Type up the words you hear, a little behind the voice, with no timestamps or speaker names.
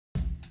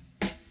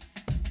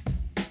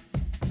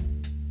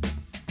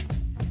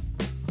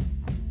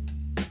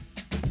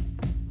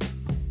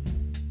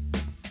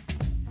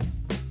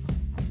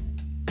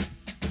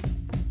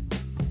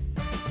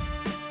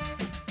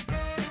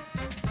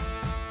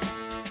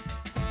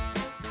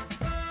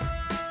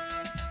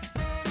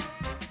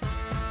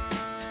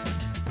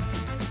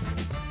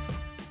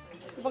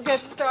We'll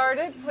get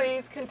started.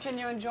 Please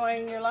continue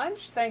enjoying your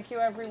lunch. Thank you,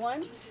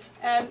 everyone.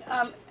 And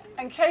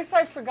in case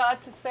I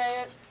forgot to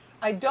say it,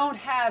 I don't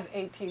have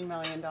 $18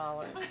 million.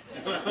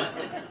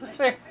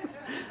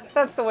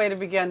 That's the way to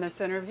begin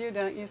this interview,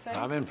 don't you think?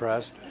 I'm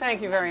impressed.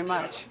 Thank you very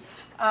much.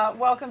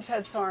 Welcome,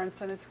 Ted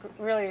Sorensen.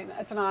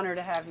 It's an honor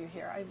to have you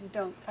here.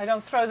 I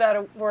don't throw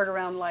that word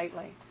around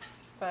lightly,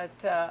 but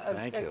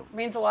Thank you. It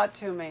means a lot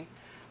to me.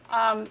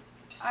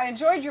 I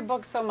enjoyed your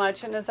book so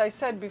much, and as I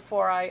said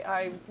before,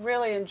 I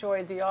really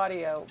enjoyed the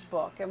audio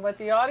book. And what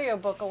the audio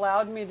book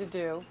allowed me to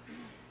do,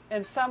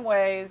 in some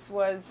ways,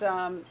 was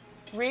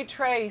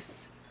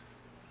retrace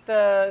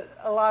a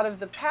lot of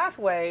the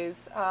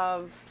pathways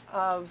of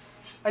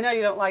I know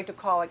you don't like to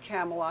call it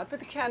Camelot, but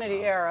the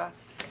Kennedy era.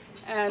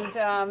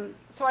 And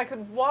so I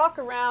could walk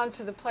around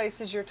to the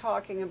places you're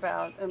talking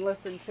about and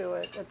listen to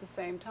it at the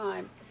same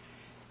time.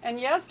 And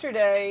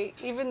yesterday,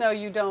 even though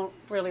you don't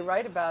really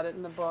write about it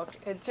in the book,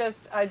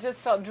 I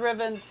just felt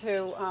driven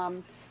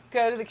to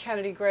go to the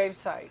Kennedy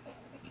gravesite,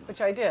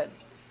 which I did.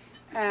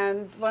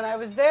 And when I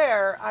was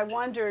there, I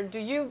wondered, do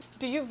you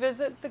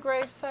visit the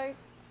gravesite?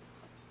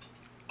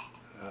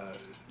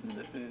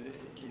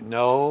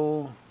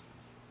 No,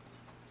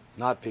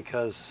 not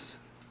because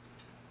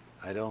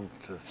I don't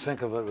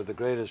think of it with the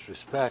greatest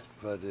respect,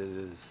 but it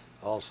is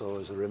also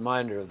as a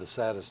reminder of the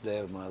saddest day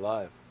of my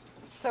life.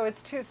 So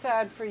it's too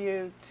sad for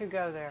you to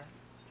go there.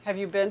 Have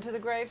you been to the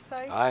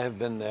gravesite? I have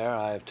been there.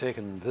 I have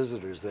taken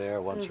visitors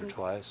there once or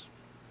twice.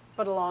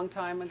 But a long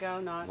time ago,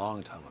 not?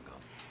 Long time ago.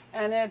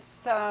 And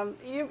it's,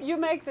 you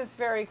make this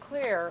very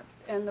clear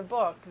in the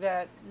book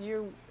that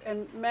you,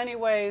 in many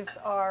ways,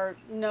 are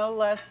no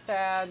less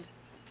sad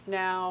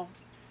now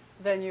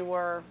than you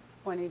were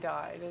when he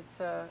died. It's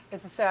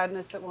a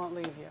sadness that won't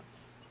leave you.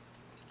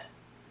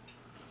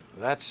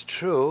 That's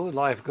true.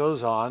 Life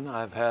goes on.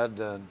 I've had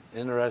an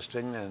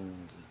interesting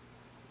and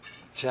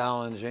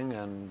challenging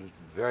and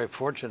very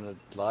fortunate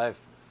life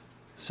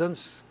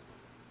since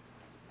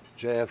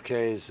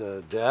JFK's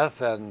death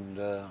and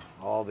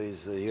all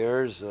these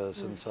years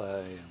since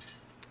I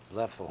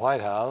left the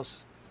White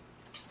House.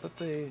 But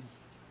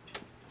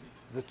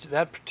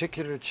that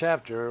particular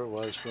chapter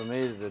was, for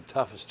me, the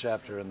toughest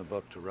chapter in the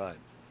book to write.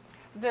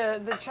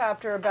 The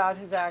chapter about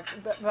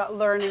about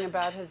learning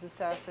about his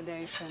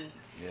assassination.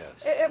 Yes.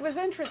 It was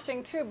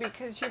interesting too,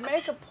 because you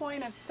make a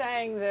point of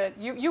saying that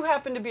you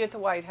happened to be at the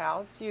White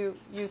House. You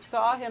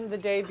saw him the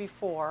day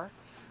before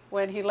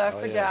when he left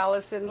for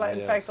Dallas. And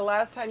in fact, the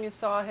last time you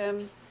saw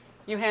him,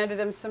 you handed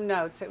him some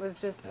notes. It was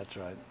just That's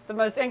right. The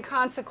most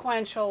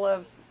inconsequential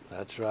of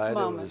That's right.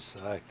 moments.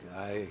 It was,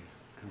 I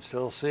can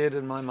still see it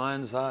in my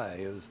mind's eye.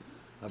 He was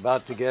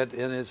about to get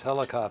in his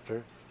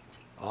helicopter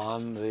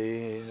on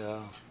the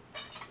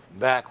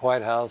back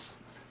White House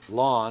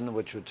lawn,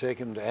 which would take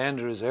him to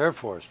Andrews Air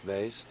Force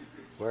Base,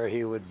 where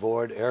he would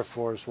board Air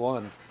Force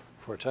One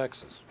for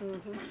Texas.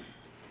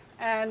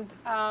 And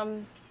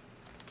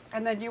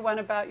then you went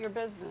about your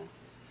business.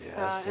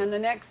 Yes. And the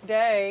next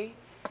day,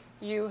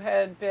 you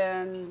had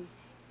been,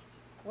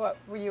 what,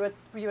 were you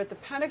at the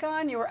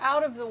Pentagon? You were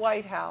out of the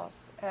White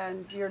House,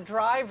 and your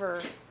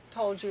driver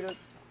told you to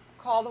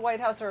call the White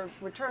House or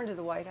return to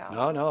the White House.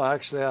 No,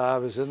 actually, I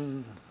was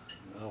in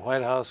a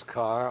White House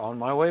car on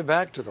my way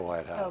back to the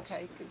White House.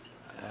 Okay.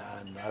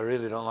 And I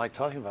really don't like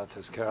talking about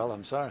this, Carol,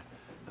 I'm sorry.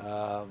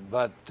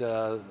 But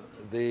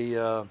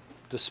the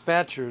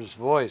dispatcher's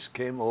voice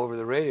came over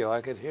the radio.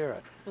 I could hear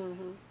it.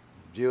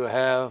 Do you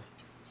have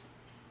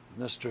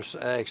Mr.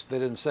 They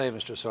didn't say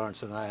Mr.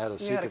 Sorensen. I had a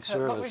Secret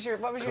Service.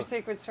 What was your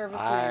Secret Service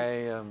name? I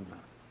am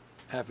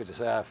happy to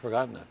say I've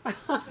forgotten it.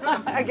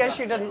 I guess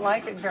you didn't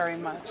like it very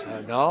much.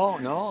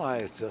 No,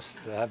 I just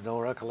have no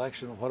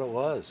recollection of what it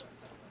was.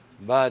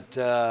 But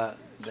oh,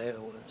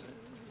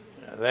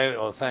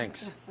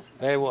 thanks.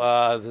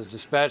 The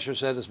dispatcher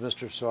said it's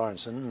Mr.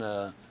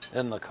 Sorensen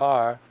in the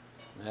car,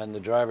 and the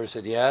driver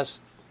said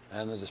yes,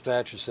 and the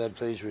dispatcher said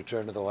please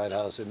return to the White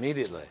House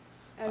immediately.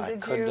 And I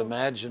couldn't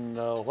imagine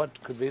what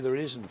could be the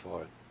reason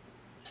for it.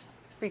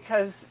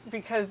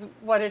 Because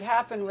what had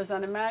happened was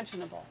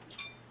unimaginable.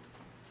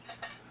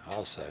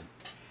 I'll say.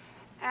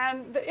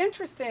 And the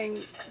interesting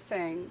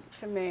thing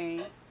to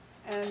me,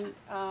 and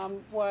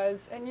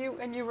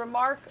you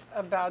remark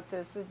about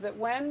this, is that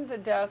when the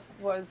death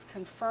was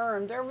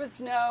confirmed, there was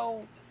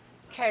no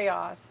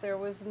chaos, there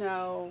was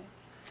no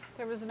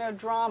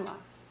drama.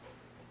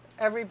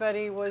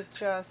 Everybody was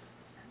just.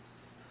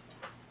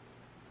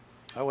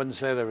 I wouldn't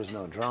say there was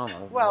no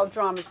drama. Well,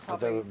 drama's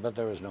probably. But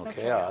there was no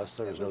chaos.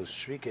 There was no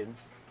shrieking.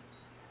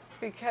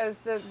 Because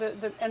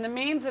the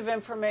means of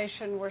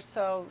information were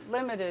so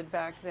limited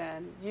back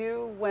then.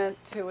 You went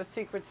to a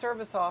Secret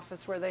Service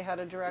office where they had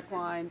a direct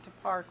line to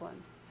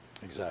Parkland.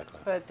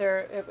 Exactly. But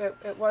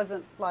it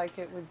wasn't like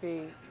it would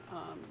be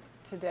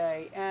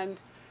today.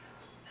 And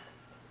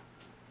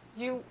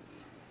you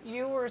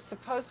were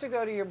supposed to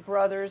go to your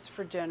brother's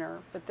for dinner,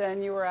 but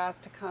then you were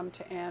asked to come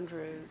to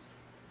Andrews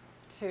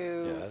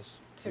to. Yes.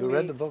 You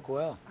read the book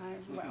well.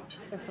 Well,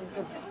 it's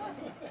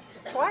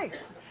twice.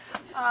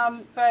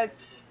 But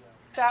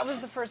that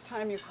was the first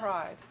time you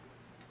cried.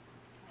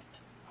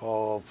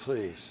 Oh,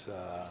 please.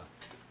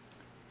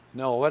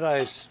 No, what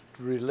I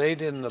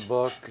relate in the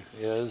book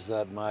is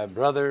that my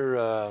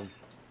brother,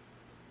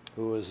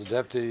 who was the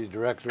deputy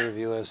director of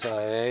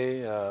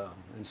USIA,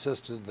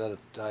 insisted that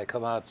I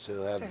come out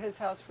to have To his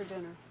house for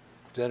dinner.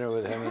 dinner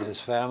with him and his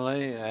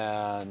family,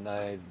 and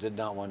I did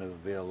not want to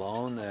be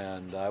alone,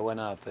 and I went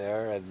out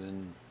there, and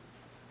then,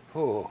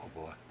 oh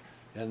boy,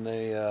 and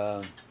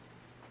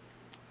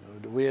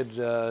we had,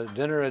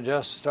 dinner had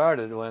just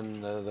started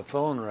when the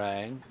phone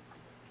rang,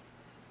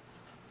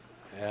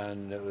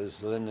 and it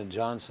was Lyndon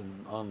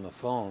Johnson on the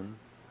phone,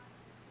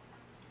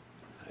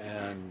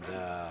 and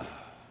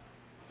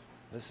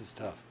this is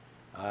tough.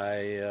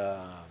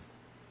 I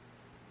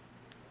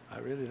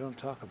really don't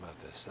talk about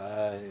this.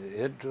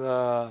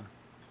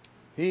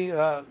 He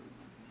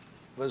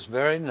was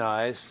very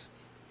nice,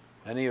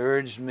 and he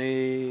urged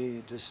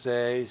me to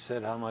stay,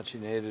 said how much he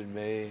needed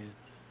me,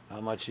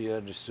 how much he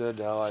understood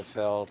how I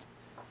felt,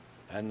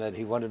 and that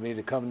he wanted me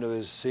to come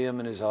to see him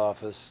in his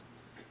office,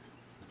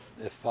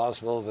 if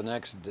possible the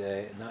next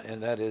day,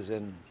 and that is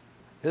in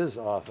his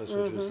office,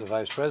 which was the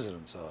vice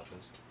president's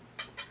office.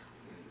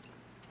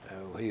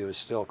 He was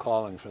still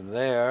calling from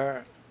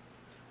there.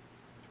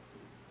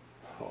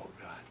 Oh,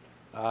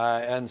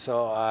 God. And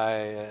so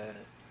I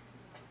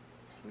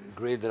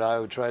agreed that I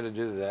would try to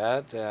do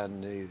that,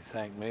 and he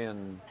thanked me,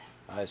 and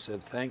I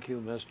said, "Thank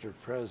you, Mr.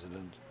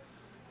 President."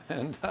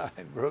 And I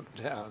broke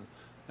down.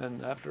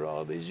 And after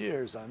all these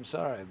years, I'm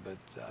sorry, but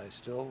I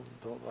still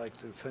don't like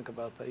to think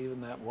about that,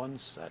 even that 1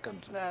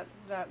 second.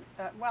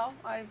 Well,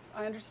 I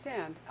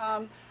understand.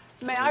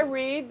 May I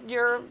read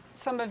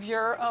some of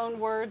your own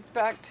words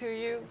back to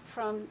you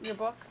from your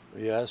book?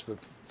 Yes, but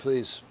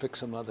please pick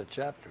some other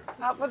chapter.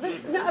 I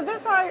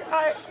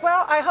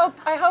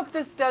hope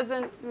this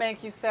doesn't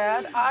make you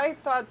sad. I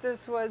thought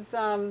this was,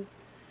 I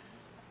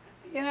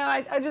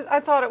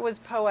thought it was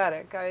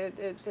poetic.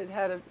 It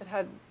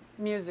had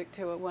music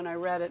to it when I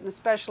read it, and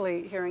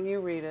especially hearing you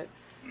read it.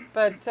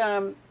 But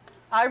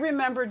I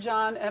remember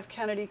John F.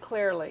 Kennedy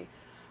clearly.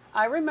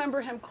 I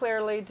remember him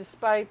clearly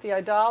despite the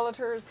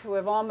idolaters who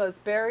have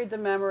almost buried the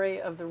memory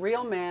of the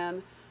real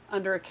man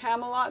under a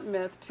Camelot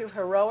myth too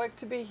heroic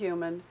to be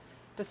human,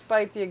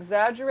 despite the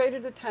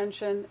exaggerated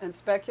attention and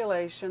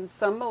speculation,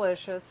 some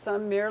malicious,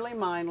 some merely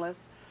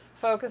mindless,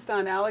 focused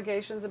on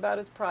allegations about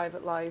his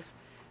private life,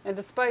 and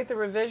despite the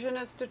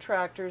revisionist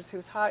detractors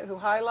whose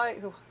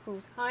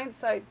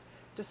hindsight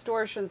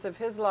distortions of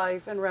his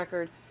life and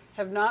record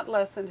have not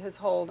lessened his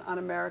hold on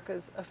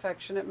America's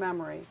affectionate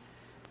memory.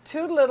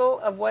 Too little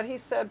of what he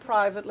said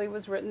privately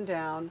was written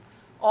down.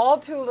 All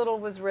too little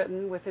was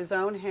written with his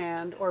own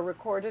hand or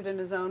recorded in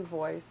his own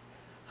voice.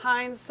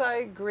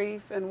 Hindsight,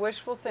 grief, and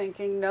wishful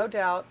thinking, no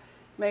doubt,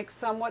 make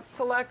somewhat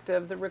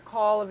selective the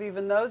recall of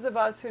even those of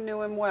us who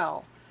knew him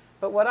well.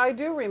 But what I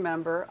do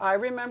remember, I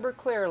remember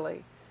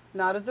clearly,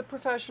 not as a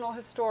professional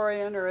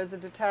historian or as a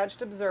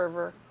detached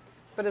observer,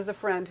 but as a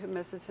friend who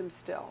misses him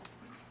still.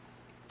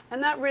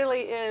 And that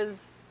really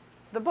is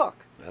the book.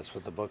 That's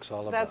what the book's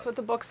all about. That's what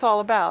the book's all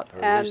about.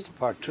 Or at least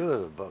part 2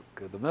 of the book,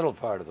 the middle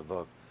part of the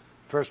book.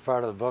 First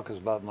part of the book is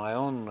about my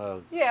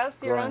own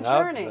yes, your own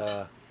journey.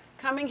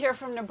 Coming here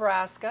from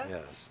Nebraska,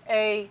 yes.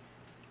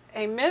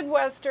 a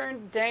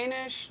Midwestern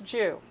Danish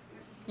Jew,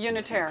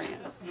 Unitarian,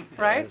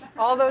 right? Yes.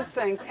 All those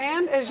things.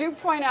 And as you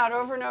point out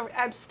over and over,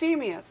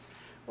 abstemious,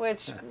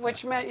 which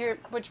meant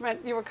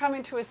you were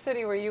coming to a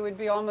city where you would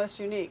be almost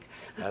unique.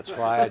 That's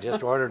why I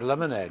just ordered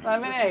lemonade.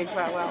 Lemonade,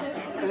 well,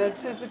 and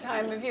it's just the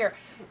time of year.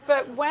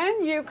 But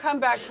when you come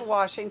back to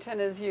Washington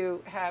as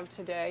you have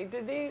today,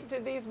 do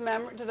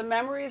the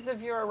memories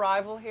of your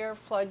arrival here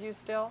flood you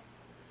still?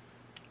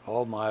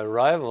 Oh, my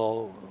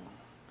arrival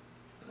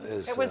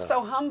is... It was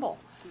so humble.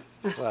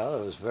 Well,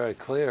 it was very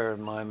clear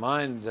in my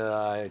mind.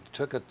 I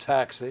took a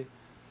taxi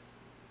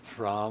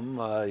from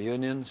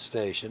Union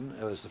Station.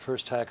 It was the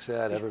first taxi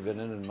I'd ever been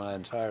in my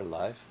entire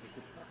life.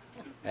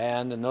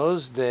 And in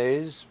those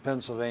days,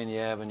 Pennsylvania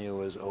Avenue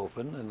was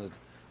open, and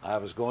I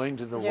was going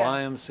to the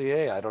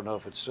YMCA. I don't know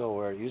if it's still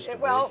where it used to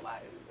be. Well,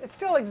 it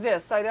still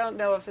exists. I don't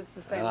know if it's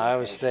the same. And I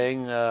was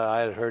staying, I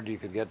had heard you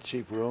could get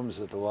cheap rooms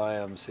at the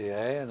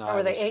YMCA. And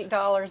were they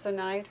 $8 a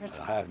night or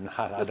something?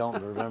 I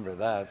don't remember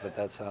that, but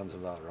that sounds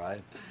about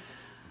right.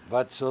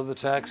 But so the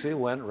taxi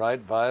went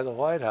right by the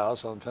White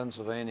House on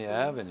Pennsylvania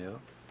Avenue,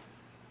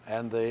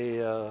 and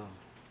the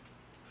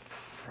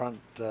front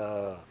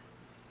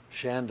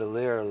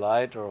chandelier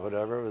light or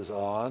whatever was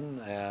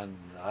on, and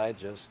I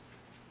just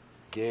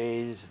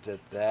gazed at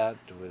that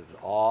with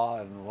awe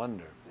and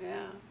wonder.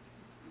 Yeah.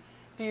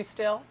 Do you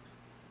still?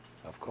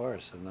 Of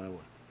course, and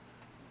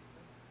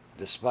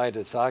despite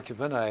its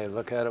occupant, I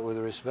look at it with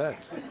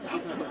respect.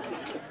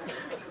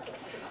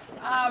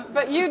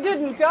 But you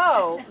didn't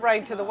go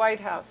right to the White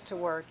House to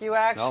work. You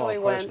actually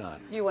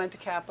You went to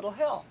Capitol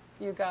Hill.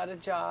 You got a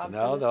job.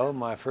 No,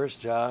 my first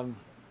job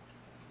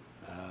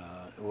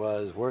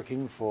was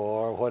working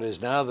for what is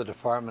now the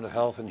Department of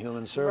Health and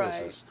Human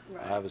Services.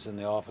 Right. I was in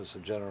the Office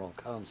of General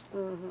Counsel.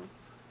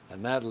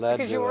 And that led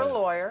because to you were a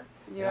lawyer.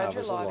 You yeah, had your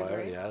I was law a lawyer,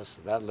 degree. yes.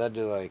 That led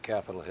to a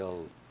Capitol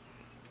Hill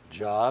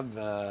job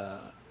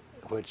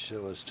which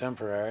was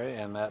temporary,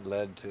 and that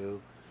led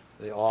to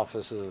the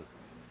office of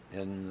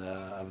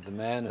the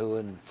man who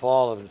in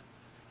fall of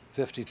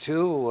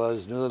 '52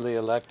 was newly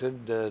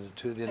elected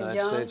to the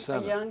United States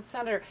Senate. A young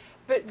senator.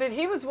 But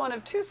he was one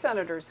of 2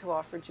 senators who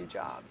offered you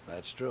jobs.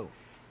 That's true.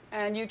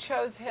 And you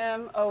chose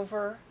him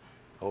over?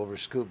 Over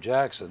Scoop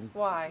Jackson.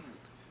 Why?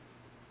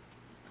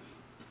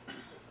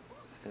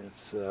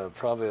 It's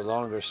probably a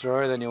longer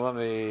story than you want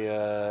me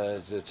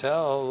to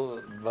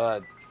tell,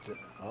 but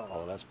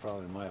uh-oh, that's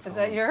probably my phone. Is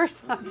that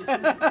yours?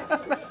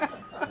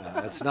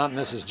 It's not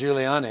Mrs.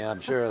 Giuliani,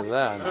 I'm sure of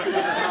that.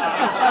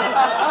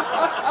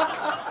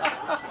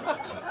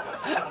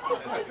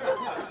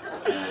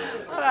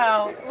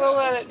 Well, we'll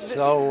let it.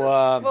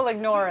 So we'll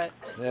ignore it.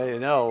 you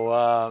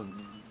know,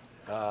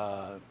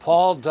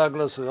 Paul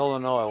Douglas of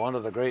Illinois, one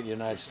of the great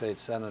United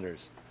States senators,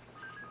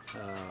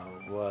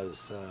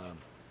 was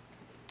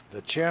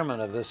the chairman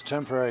of this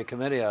temporary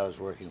committee I was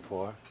working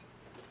for.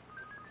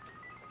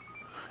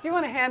 Do you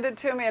want to hand it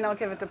to me and I'll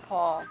give it to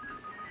Paul?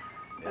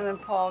 Yeah. And then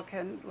Paul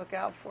can look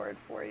out for it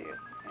for you.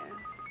 Yeah.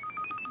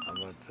 I'm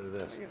going to do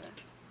this.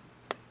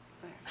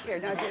 Here,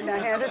 now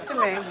hand it to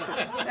me.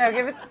 Now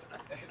give it,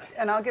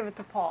 and I'll give it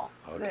to Paul.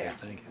 Okay, there.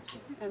 Thank you.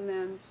 And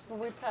then will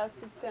we pass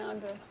this down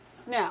to,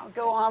 now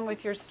go on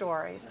with your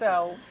story.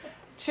 So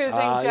choosing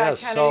Jack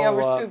Kennedy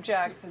over Scoop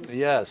Jackson.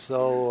 Yes,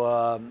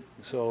 so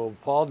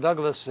Paul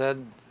Douglas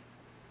said,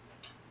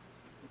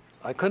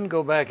 I couldn't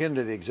go back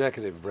into the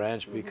executive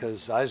branch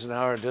because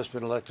Eisenhower had just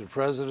been elected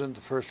president,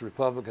 the first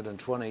Republican in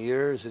 20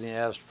 years, and he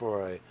asked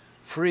for a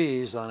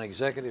freeze on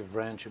executive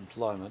branch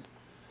employment.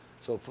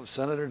 So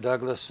Senator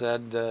Douglas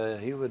said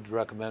he would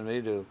recommend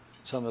me to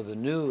some of the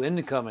new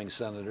incoming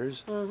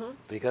senators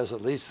because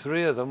at least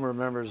 3 of them were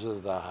members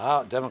of the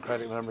House,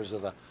 Democratic members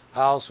of the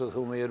House with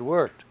whom he had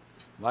worked.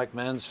 Mike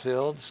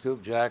Mansfield,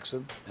 Scoop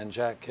Jackson, and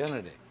Jack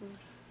Kennedy.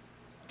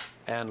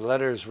 And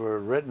letters were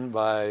written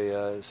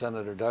by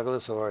Senator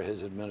Douglas or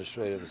his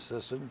administrative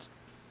assistant,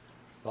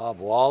 Bob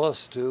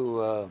Wallace,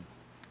 to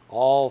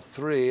all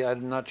 3.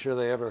 I'm not sure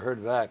they ever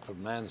heard back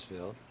from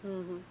Mansfield.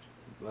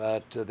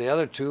 But the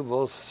other 2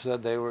 both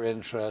said they were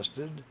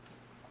interested,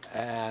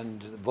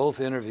 and both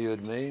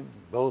interviewed me,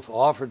 both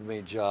offered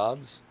me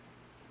jobs.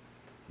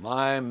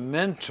 My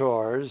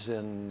mentors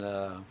in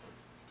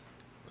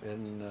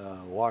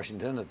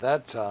Washington at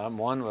that time,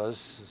 one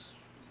was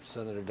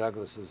Senator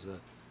Douglas's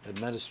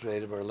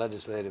administrative or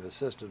legislative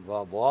assistant,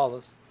 Bob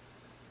Wallace.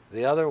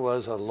 The other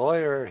was a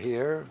lawyer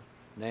here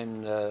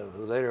named,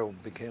 who later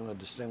became a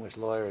distinguished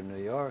lawyer in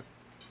New York,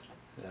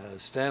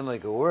 Stanley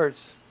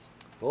Gewirtz.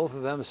 Both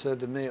of them said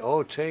to me,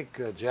 oh, take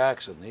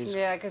Jackson.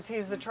 Yeah, because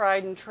he's the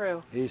tried and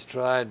true. He's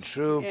tried and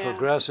true,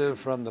 progressive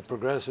from the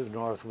progressive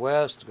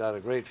Northwest, got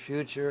a great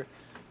future.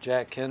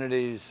 Jack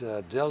Kennedy's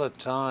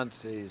dilettante.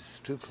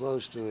 He's too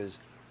close to his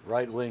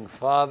right-wing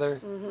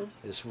father.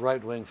 His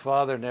right-wing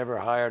father never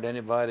hired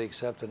anybody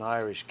except an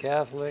Irish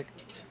Catholic,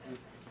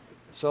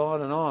 so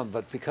on and on.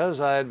 But because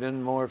I had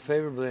been more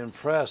favorably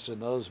impressed in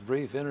those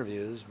brief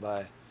interviews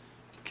by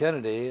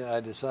Kennedy, I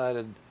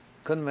decided,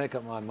 couldn't make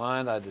up my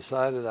mind, I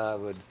decided I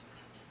would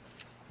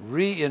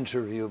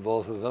re-interview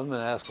both of them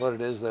and ask what it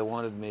is they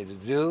wanted me to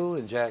do.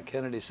 And Jack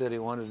Kennedy said he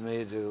wanted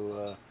me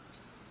to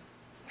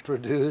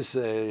produce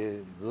a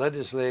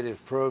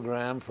legislative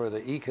program for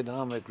the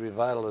economic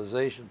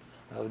revitalization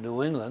of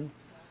New England,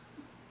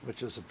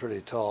 which is a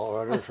pretty tall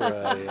order for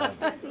a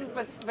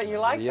but you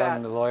like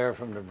young lawyer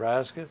from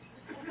Nebraska.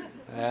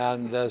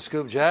 And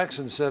Scoop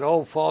Jackson said,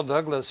 oh, Paul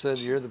Douglas said,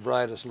 you're the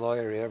brightest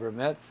lawyer he ever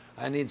met.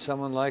 I need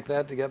someone like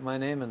that to get my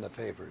name in the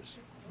papers.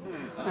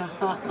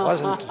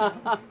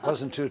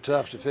 wasn't too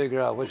tough to figure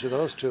out which of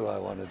those 2 I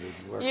wanted to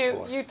work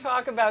for. You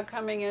talk about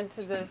coming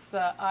into this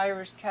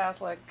Irish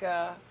Catholic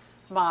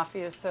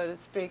mafia, so to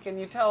speak, and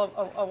you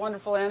tell a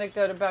wonderful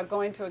anecdote about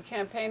going to a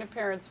campaign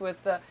appearance with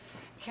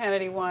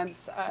Kennedy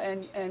once,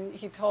 and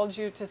he told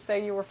you to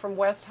say you were from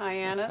West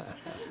Hyannis,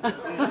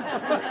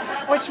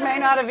 which may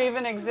not have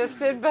even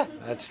existed, but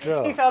that's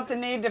true. He felt the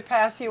need to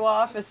pass you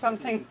off as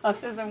something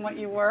other than what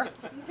you were.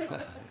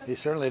 He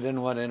certainly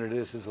didn't want to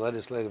introduce his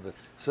legislative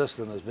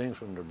assistant as being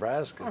from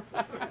Nebraska.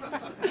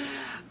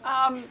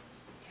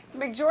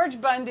 McGeorge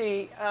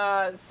Bundy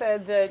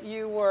said that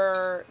you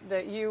were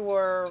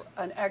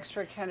an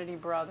extra Kennedy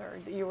brother.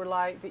 That you were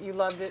like, that you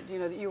loved it. You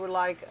know, that you were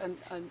like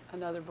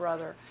another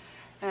brother.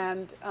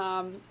 And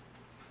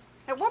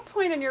at what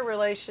point in your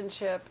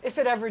relationship, if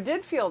it ever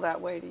did feel that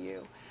way to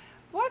you,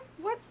 what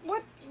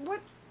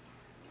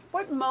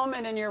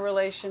moment in your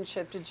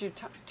relationship did you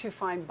to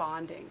find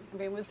bonding? I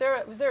mean, was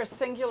there a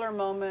singular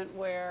moment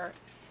where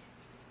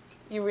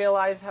you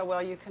realized how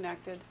well you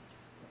connected?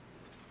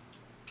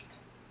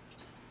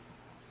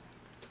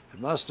 It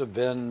must have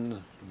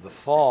been the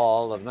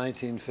fall of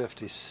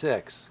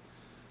 1956.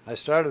 I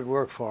started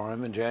work for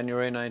him in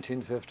January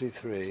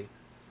 1953,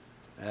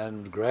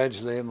 and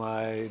gradually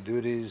my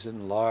duties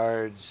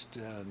enlarged,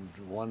 and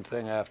one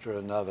thing after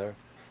another.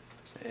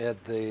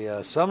 At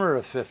the summer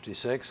of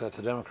 '56, at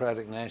the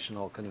Democratic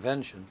National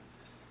Convention,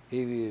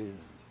 he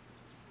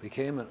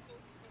became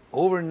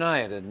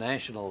overnight a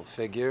national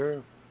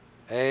figure,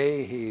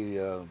 A, he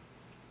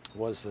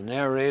was the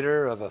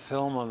narrator of a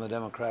film on the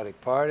Democratic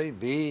Party.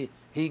 B,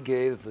 he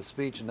gave the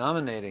speech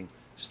nominating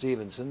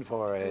Stevenson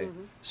for a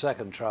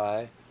second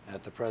try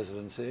at the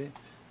presidency.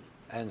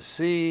 And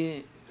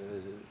C,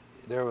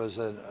 there was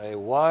a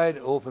wide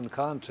open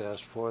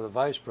contest for the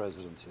vice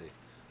presidency,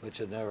 which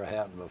had never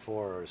happened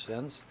before or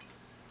since.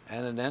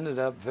 And it ended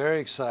up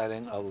very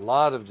exciting. A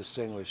lot of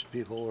distinguished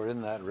people were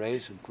in that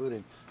race,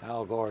 including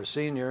Al Gore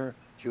Sr.,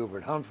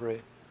 Hubert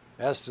Humphrey,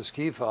 Estes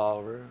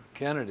Kefauver,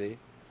 Kennedy,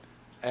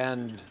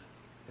 and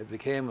it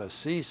became a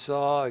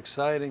seesaw,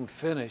 exciting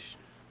finish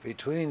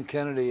between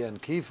Kennedy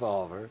and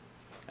Kefauver,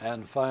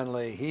 and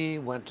finally he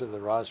went to the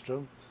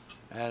rostrum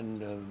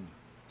and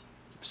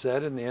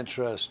said, in the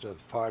interest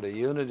of party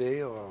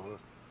unity, or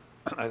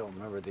I don't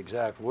remember the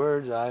exact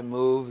words, I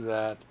move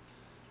that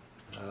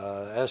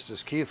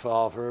Estes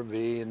Kefauver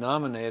be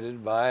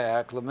nominated by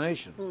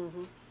acclamation.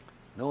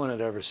 No one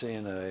had ever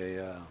seen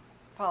a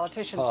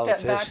Politician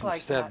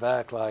step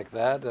back like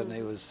that, and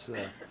he was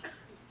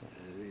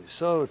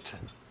so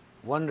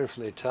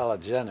wonderfully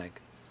telegenic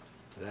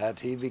that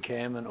he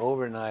became an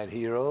overnight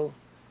hero.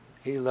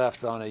 He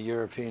left on a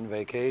European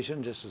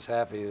vacation, just as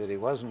happy that he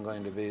wasn't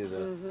going to be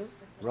the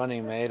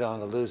running mate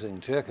on a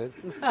losing ticket.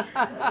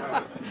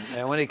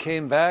 And when he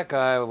came back,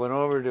 I went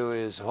over to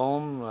his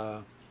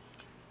home,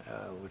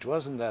 which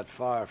wasn't that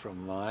far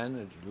from mine.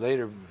 It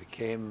later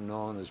became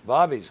known as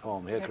Bobby's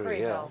home, Hickory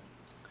Hill.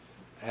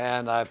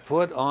 And I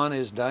put on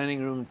his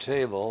dining room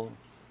table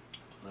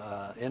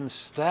in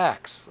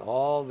stacks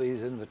all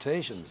these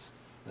invitations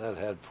that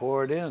had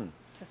poured in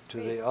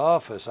to the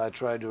office. I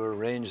tried to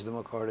arrange them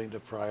according to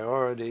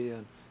priority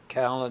and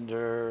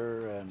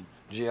calendar and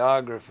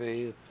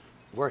geography,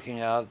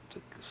 working out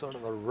sort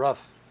of a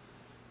rough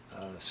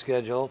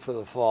schedule for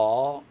the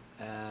fall.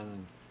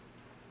 And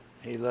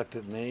he looked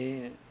at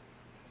me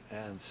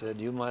and said,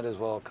 "You might as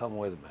well come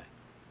with me."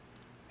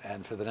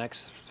 And for the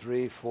next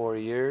 3-4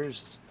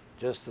 years,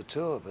 just the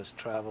two of us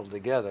traveled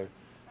together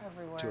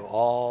everywhere to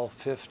all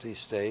 50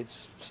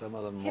 states, some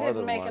of them more than once. He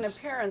didn't make an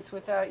appearance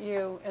without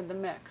you in the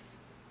mix,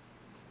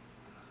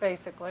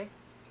 basically.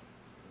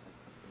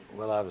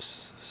 Well, I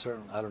was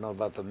certain, I don't know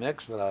about the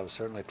mix, but I was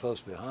certainly close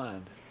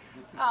behind.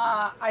 It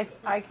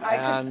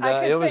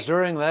was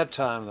during that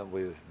time that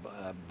we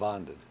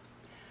bonded.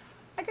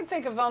 I could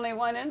think of only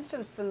one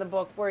instance in the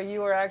book where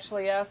you were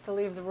actually asked to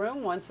leave the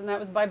room once, and that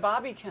was by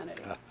Bobby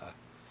Kennedy.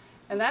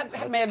 And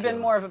that may have been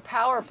more of a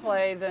power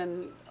play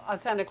than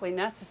authentically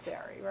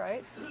necessary,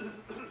 right?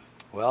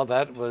 Well,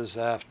 that was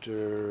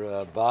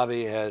after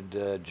Bobby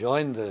had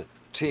joined the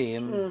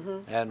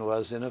team and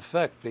was in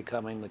effect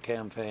becoming the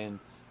campaign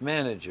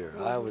manager.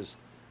 I was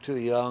too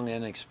young,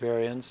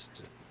 inexperienced.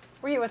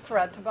 Were you a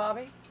threat to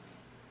Bobby?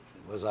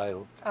 Was I?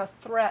 A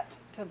threat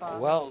to Bobby.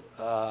 Well,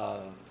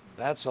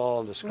 that's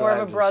all described. More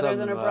of a brother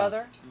than a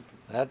brother?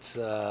 That's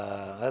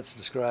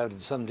described in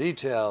some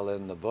detail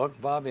in the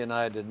book. Bobby and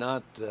I did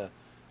not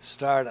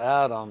start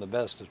out on the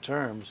best of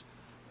terms.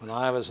 When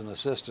I was an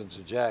assistant to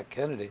Jack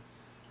Kennedy,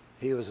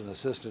 he was an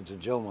assistant to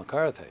Joe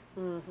McCarthy.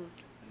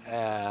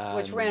 And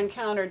which ran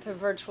counter to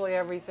virtually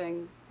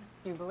everything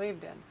you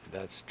believed in.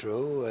 That's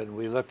true, and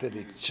we looked at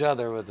each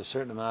other with a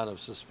certain amount of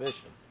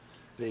suspicion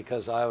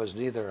because I was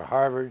neither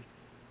Harvard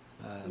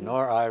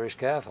nor Irish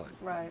Catholic.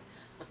 Right.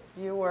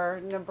 You were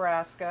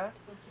Nebraska,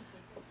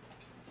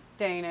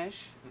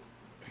 Danish,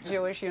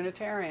 Jewish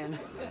Unitarian,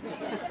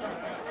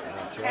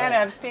 and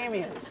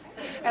abstemious.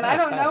 And I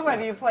don't know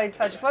whether you played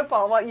touch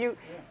football. Well, you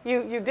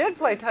did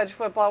play touch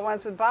football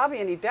once with Bobby,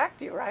 and he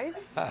decked you, right?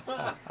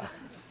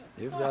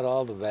 You've got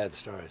all the bad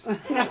stories.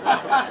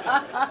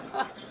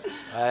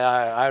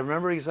 I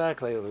remember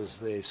exactly. It was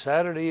the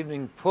Saturday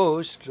Evening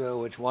Post,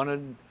 which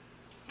wanted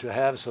to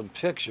have some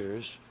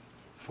pictures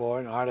for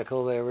an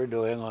article they were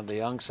doing on the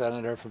young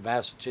senator from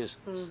Massachusetts.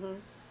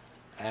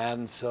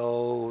 And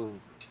so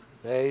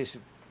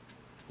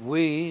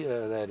we,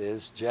 that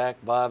is, Jack,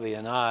 Bobby,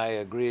 and I,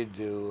 agreed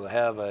to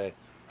have a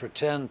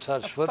pretend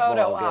touch football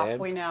game. Photo op,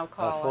 we now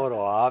call a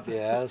photo op,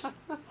 yes,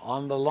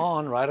 on the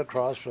lawn right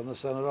across from the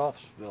Senate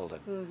office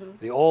building.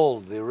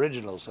 The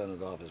original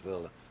Senate office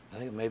building. I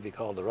think it may be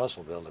called the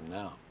Russell Building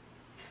now.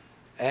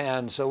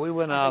 And so we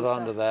went out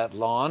onto that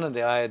lawn, and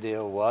the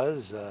idea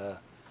was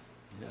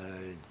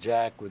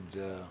Jack would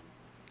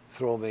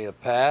throw me a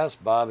pass,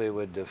 Bobby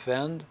would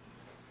defend.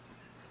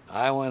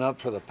 I went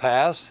up for the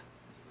pass,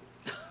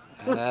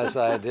 and as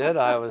I did,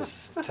 I was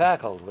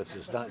tackled, which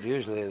is not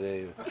usually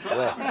the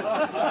way.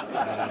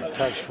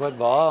 Touch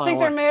football. I think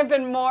there may have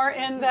been more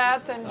in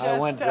that than just...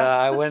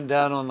 I went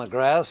down on the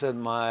grass in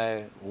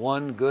my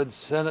one good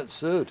Senate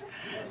suit.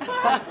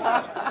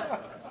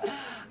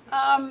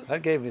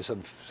 That gave me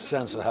some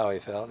sense of how he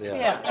felt,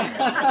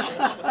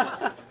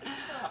 yeah.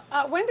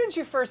 When did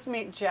you first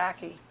meet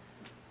Jackie?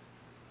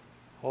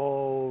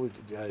 Oh,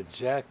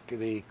 Jack,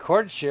 the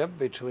courtship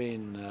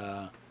between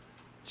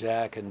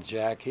Jack and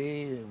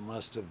Jackie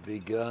must have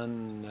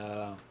begun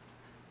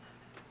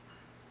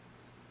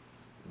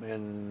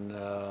in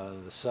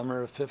the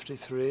summer of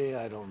 '53.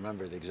 I don't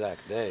remember the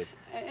exact date.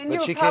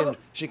 But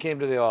she came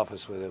to the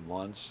office with him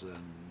once,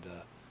 and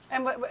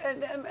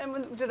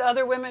And did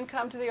other women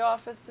come to the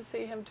office to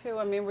see him too?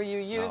 I mean, were you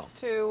used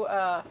to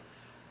a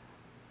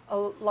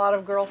lot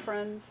of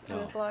girlfriends in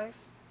his life?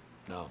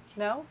 No.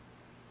 No?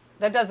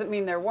 That doesn't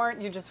mean there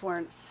weren't, you just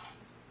weren't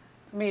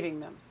meeting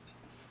them.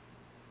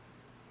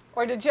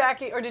 Or did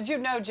you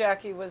know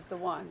Jackie was the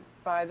one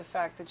by the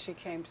fact that she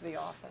came to the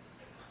office?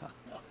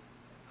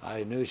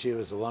 I knew she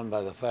was the one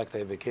by the fact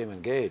they became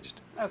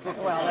engaged. Okay,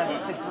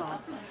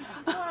 well,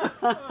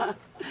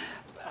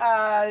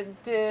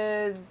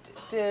 did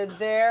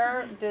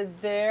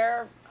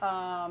their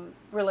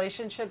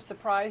relationship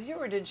surprise you,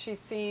 or did she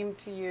seem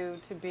to you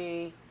to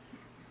be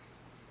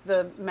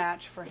the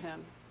match for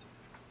him?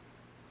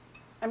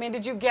 I mean,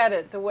 did you get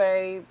it the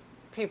way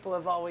people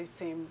have always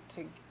seemed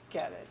to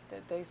get it,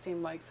 that they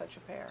seem like such a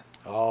pair?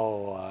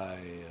 Oh,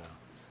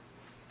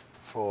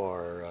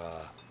 for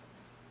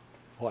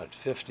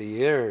 50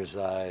 years,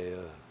 I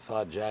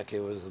thought Jackie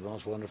was the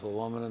most wonderful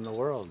woman in the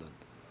world, and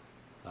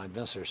I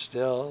miss her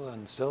still,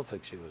 and still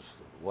think she was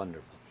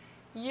wonderful.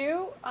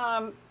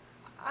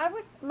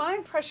 My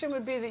impression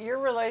would be that your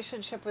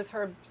relationship with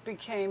her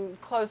became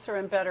closer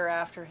and better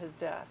after his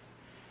death.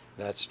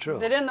 That's true.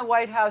 That in the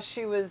White House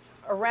she was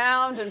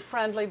around and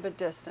friendly but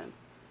distant.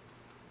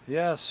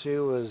 Yes, she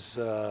was,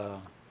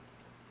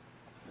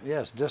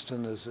 yes,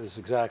 distant is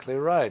exactly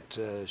right.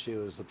 She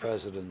was the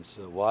president's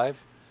wife.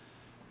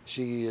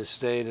 She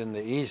stayed in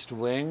the East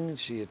Wing.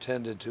 She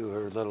attended to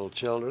her little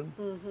children.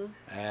 Mm-hmm.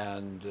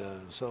 And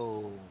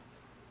so,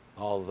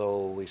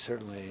 although we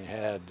certainly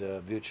had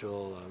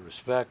mutual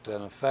respect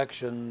and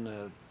affection,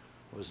 it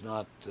was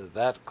not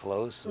that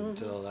close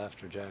until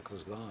after Jack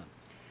was gone.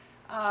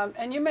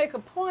 And you make a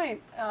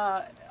point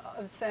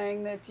of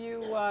saying that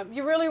you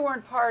really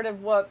weren't part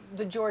of what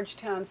the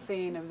Georgetown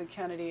scene of the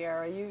Kennedy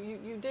era.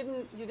 You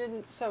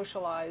didn't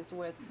socialize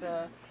with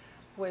the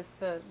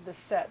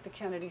set, the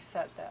Kennedy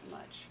set, that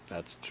much.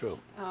 That's true.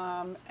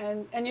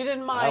 And you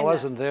didn't mind. I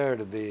wasn't there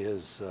to be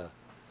his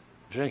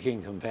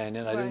drinking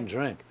companion. I didn't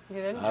drink. You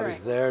didn't I drink.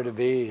 was there to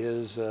be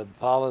his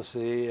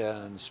policy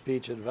and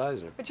speech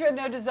advisor. But you had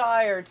no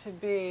desire to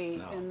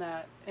be in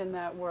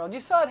that world. You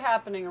saw it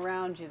happening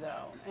around you,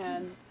 though,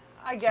 and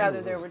I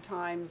gather there were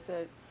times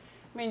that,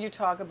 I mean, you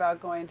talk about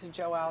going to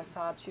Joe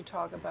Alsop's, you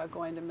talk about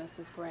going to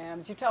Mrs.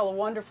 Graham's. You tell a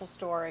wonderful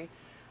story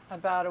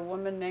about a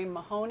woman named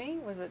Mahoney.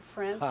 Was it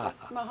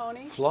Frances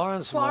Mahoney?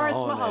 Florence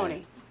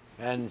Mahoney.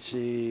 And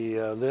she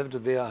lived to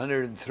be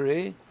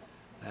 103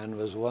 and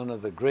was one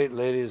of the great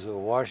ladies of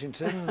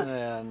Washington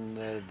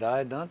and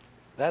died not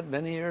that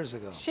many years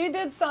ago. She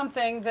did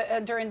something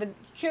that, during the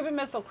Cuban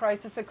Missile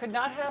Crisis that could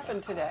not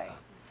happen today.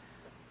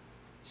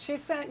 She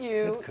sent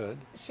you. It could.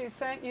 She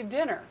sent you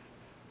dinner.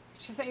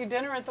 She sent you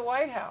dinner at the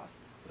White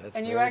House. That's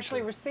and you very actually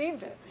true.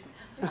 received it.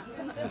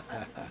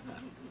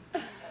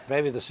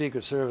 Maybe the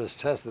Secret Service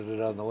tested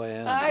it on the way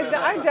in. I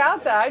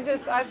doubt that.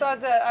 I thought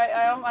that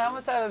I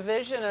almost have a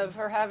vision of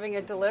her having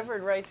it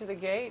delivered right to the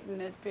gate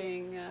and it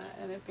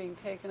being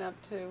taken up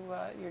to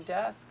your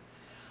desk.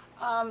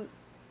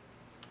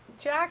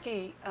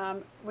 Jackie,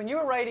 when you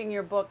were writing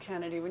your book,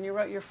 Kennedy, when you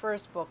wrote your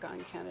first book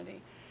on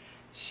Kennedy,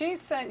 she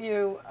sent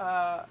you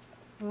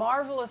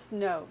marvelous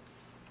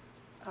notes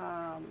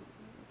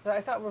that I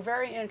thought were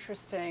very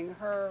interesting.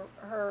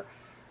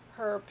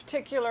 Her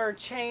particular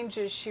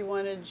changes she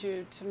wanted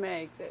you to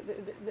make.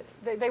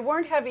 They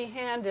weren't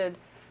heavy-handed,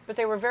 but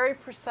they were very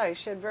precise.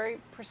 She had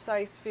very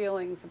precise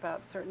feelings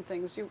about certain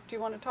things. Do you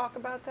want to talk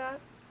about that?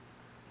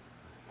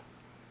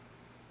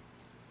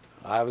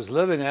 I was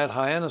living at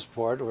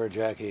Hyannisport, where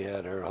Jackie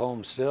had her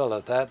home still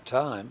at that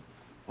time,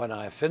 when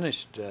I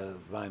finished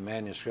my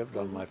manuscript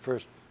on my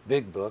first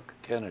big book,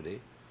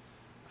 Kennedy,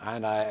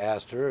 and I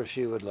asked her if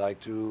she would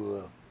like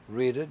to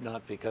read it,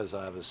 not because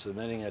I was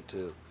submitting it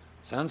to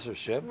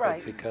censorship,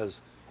 right, but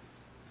because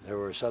there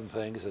were some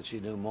things that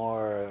she knew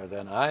more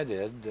than I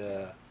did,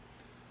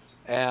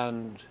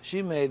 and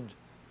she made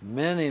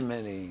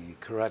many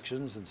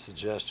corrections and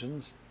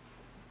suggestions,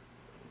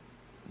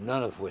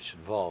 none of which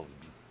involved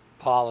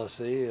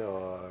policy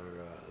or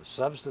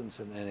substance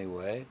in any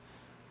way,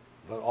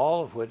 but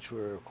all of which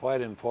were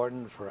quite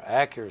important for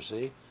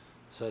accuracy,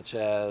 such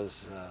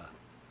as,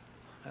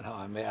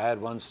 I had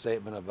one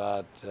statement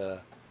about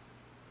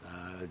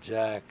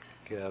Jack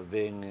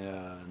being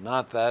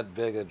not that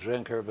big a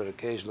drinker, but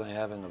occasionally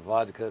having a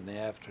vodka in the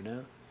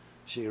afternoon.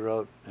 She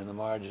wrote in the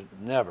margin,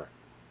 never.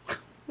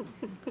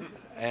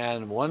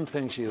 And one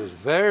thing she was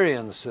very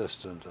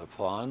insistent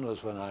upon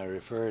was when I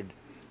referred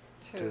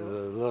to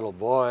the little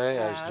boy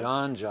as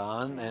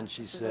John, and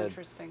she said,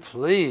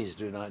 please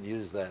do not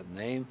use that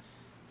name.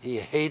 He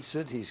hates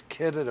it, he's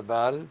kidded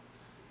about it.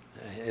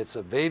 It's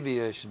a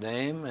babyish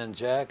name, and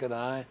Jack and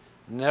I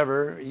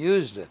never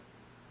used it.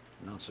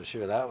 I'm not so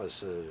sure that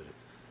was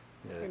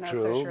You're not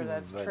true, so sure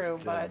that's true,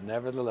 but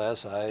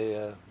nevertheless,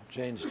 I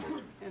changed it.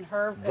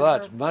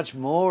 But much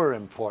more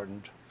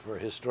important for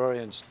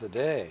historians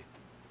today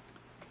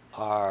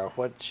are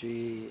what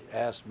she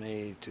asked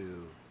me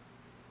to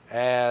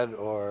add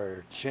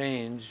or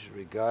change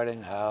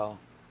regarding how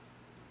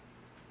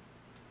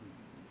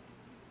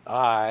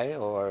I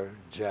or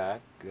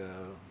Jack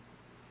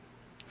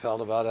felt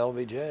about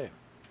LBJ.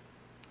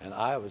 And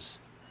I was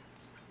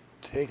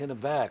taken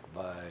aback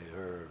by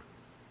her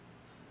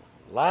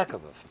lack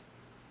of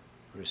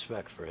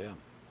respect for him.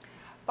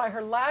 By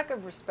her lack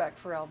of respect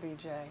for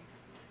LBJ.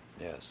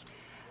 Yes.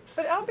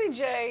 But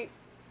LBJ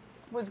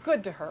was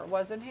good to her,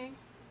 wasn't he?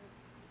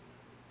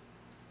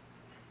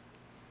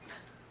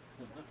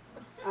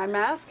 I'm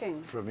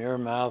asking. From your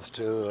mouth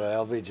to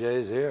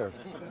LBJ's ear.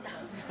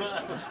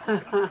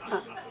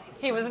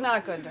 He was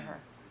not good to her.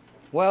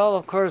 Well,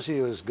 of course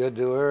he was good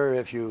to her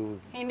if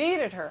you... He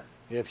needed her.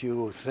 If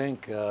you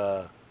think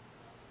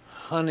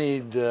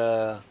honeyed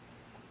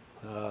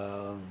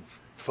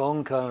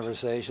phone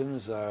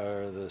conversations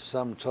are the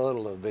sum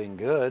total of being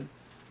good,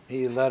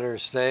 he let her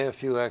stay a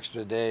few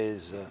extra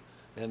days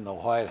in the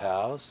White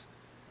House.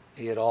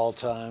 He at all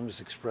times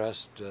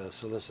expressed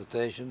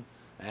solicitation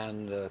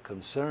and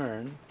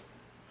concern,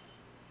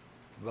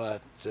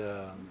 but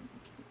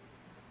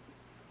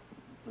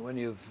when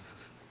you've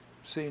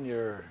seen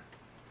your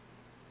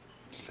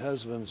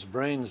husband's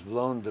brains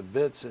blown to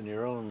bits in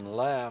your own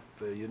lap,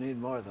 you need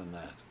more than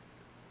that.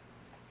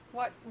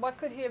 What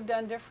could he have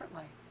done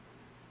differently?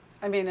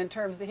 I mean, in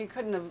terms of he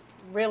couldn't have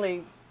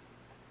really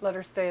let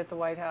her stay at the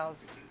White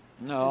House.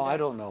 No, I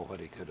don't know what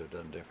he could have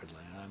done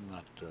differently. I'm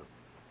not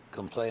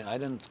complaining. I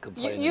didn't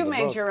complain. You in the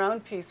made book, your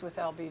own peace with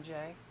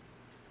LBJ.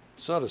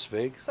 so to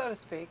speak. So to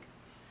speak.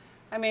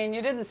 I mean,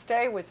 you didn't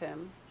stay with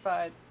him,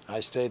 but... I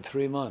stayed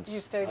 3 months.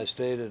 You stayed? I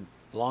stayed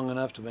long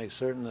enough to make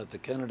certain that the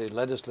Kennedy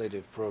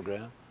legislative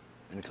program,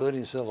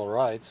 including civil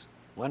rights,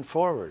 went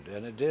forward,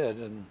 and it did,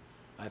 and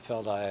I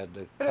felt I had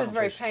accomplished. But it was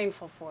very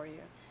painful for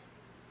you.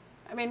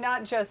 I mean,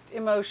 not just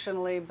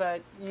emotionally,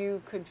 but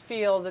you could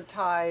feel the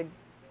tide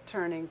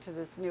turning to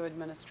this new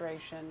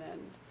administration,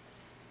 and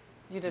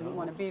you didn't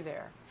want to be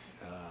there.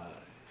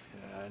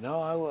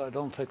 No, I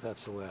don't think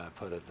that's the way I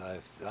put it.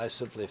 I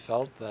simply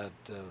felt that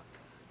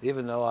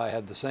even though I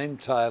had the same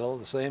title,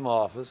 the same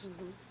office,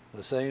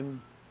 the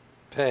same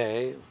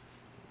pay,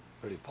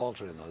 pretty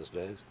paltry in those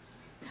days,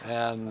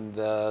 and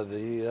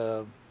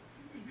the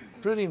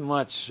pretty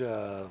much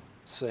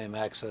same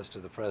access to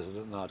the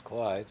president, not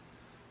quite,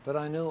 but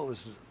I knew it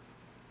was,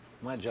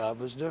 my job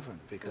was different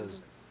because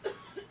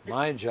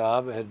my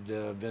job had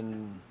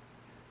been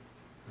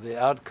the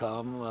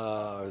outcome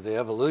or the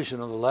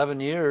evolution of 11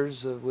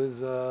 years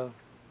with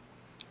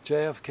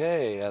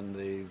JFK and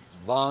the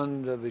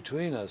bond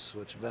between us,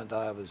 which meant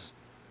I was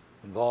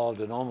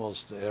involved in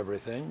almost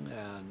everything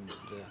and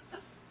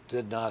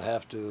did not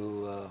have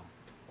to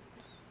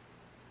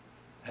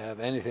have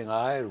anything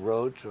I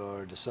wrote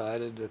or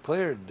decided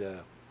cleared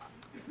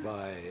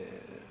by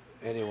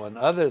anyone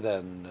other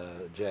than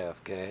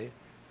JFK.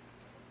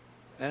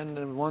 And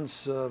then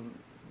once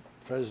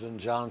President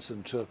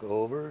Johnson took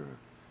over,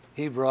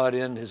 he brought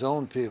in his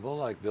own people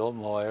like Bill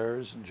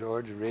Moyers and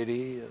George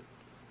Reedy,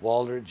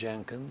 Walter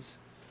Jenkins,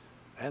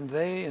 and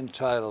they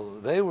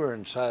were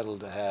entitled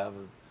to have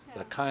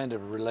the kind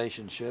of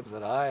relationship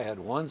that I had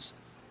once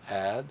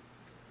had,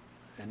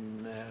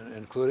 and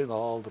including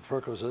all the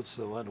perquisites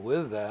that went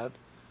with that.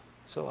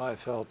 So I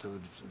felt it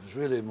was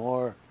really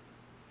more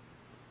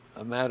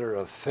a matter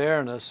of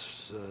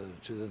fairness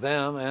to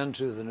them and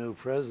to the new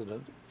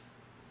president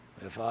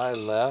if I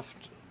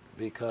left,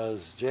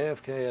 because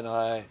JFK and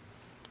I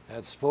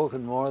had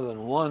spoken more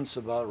than once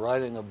about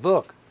writing a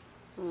book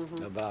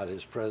about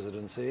his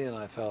presidency, and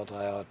I felt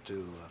I ought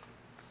to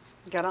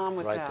get on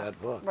with write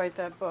that book. Write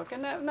that book.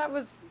 And that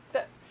was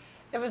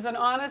it was an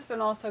honest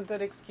and also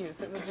good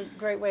excuse. It was a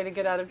great way to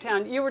get out of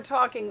town. You were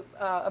talking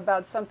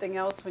about something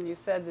else when you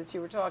said this.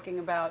 You were talking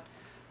about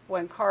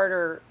when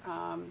Carter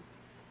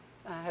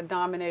had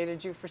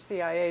nominated you for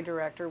CIA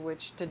director,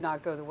 which did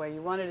not go the way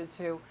you wanted it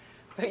to.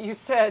 But you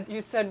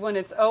said when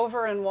it's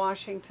over in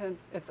Washington,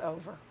 it's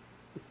over.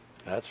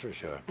 That's for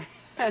sure.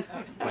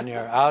 When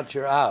you're out,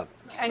 you're out.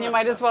 And you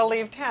might as well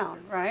leave town,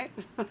 right?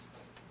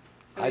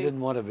 I didn't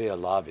want to be a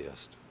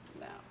lobbyist.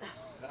 No.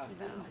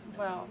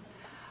 Well.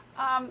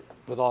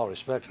 With all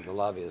respect to the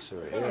lobbyists who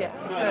are here.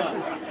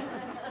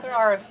 Yes, there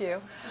are a few.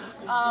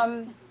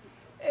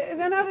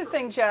 Another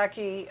thing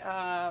Jackie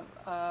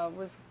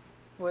was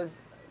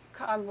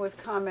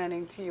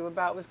commenting to you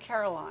about was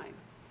Caroline.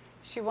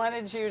 She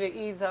wanted you to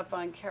ease up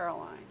on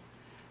Caroline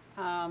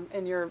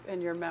in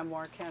your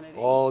memoir, Kennedy.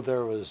 Oh,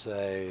 there was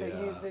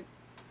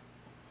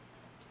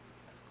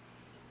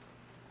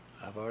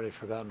I've already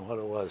forgotten what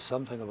it was.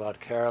 Something about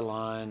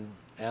Caroline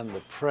and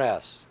the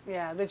press.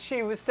 Yeah, that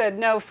she said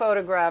no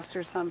photographs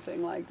or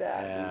something like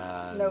that.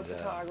 And, no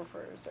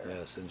photographers.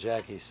 Yes, and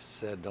Jackie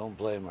said, don't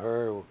blame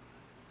her.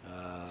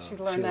 She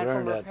learned that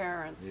from her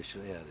parents.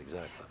 Yeah,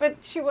 exactly. But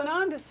she went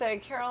on to say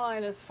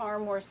Caroline is far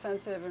more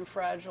sensitive and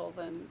fragile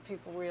than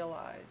people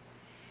realize.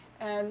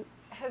 And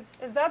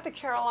is that the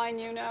Caroline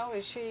you know?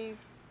 Is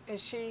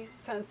she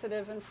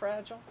sensitive and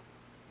fragile?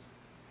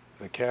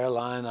 The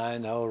Caroline I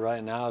know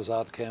right now is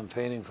out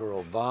campaigning for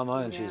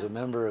Obama, and she's a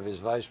member of his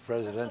vice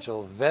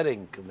presidential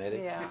vetting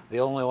committee, the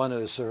only one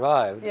who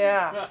survived.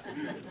 Yeah.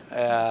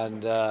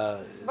 And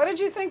what did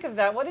you think of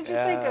that? What did you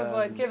think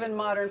of given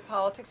modern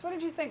politics, what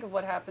did you think of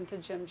what happened to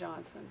Jim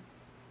Johnson?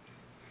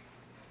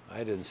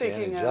 I didn't see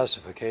any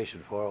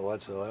justification for it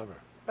whatsoever.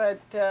 But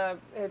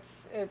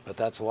it's. But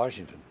that's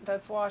Washington.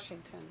 That's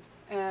Washington,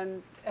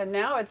 and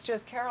now it's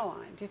just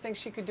Caroline. Do you think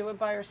she could do it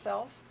by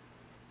herself?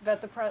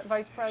 Vet the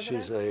vice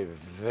president? She's a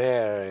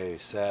very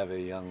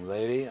savvy young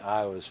lady.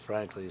 I was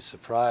frankly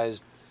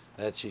surprised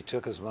that she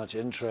took as much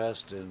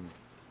interest in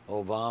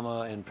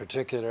Obama in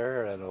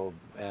particular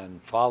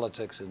and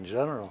politics in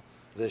general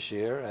this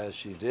year as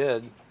she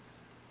did,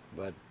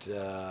 but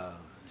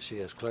she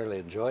has clearly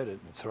enjoyed it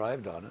and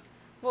thrived on it.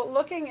 Well,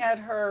 looking at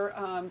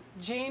her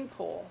gene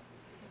pool,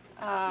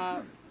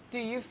 do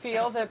you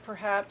feel that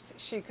perhaps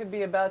she could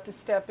be about to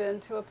step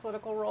into a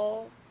political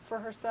role for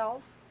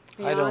herself?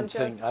 I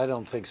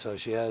don't think so.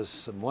 She has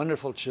some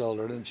wonderful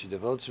children, and she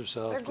devotes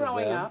herself to them. They're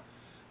growing up.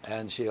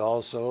 And she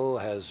also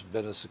has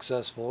been a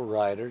successful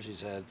writer.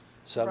 She's had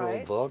several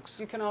books.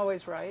 You can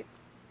always write.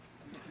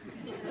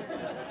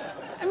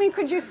 I mean,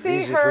 could you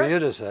see easy her? Easy for you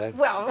to say.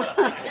 Well,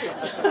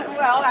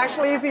 well,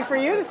 actually, easy for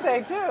you to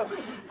say too.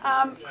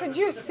 Could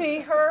you see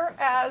her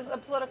as a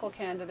political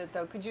candidate,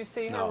 though? Could you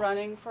see her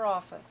running for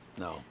office?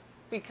 No.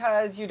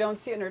 Because you don't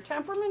see it in her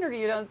temperament, or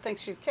you don't think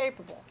she's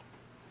capable?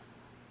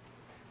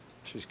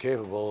 She's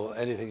capable of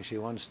anything she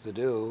wants to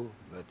do,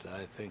 but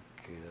I think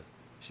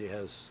she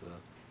has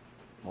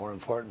more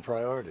important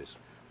priorities.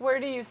 Where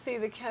do you see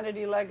the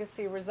Kennedy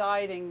legacy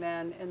residing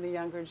then in the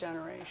younger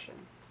generation?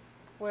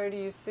 Where do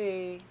you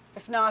see,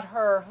 if not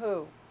her,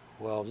 who?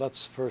 Well,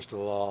 let's first of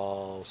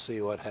all see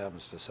what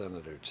happens to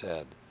Senator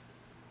Ted.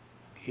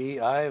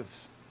 I've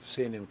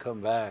seen him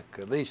come back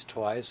at least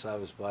twice. I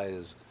was by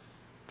his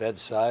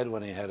bedside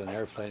when he had an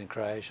airplane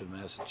crash in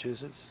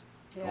Massachusetts.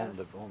 Yes.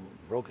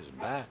 Broke his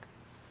back.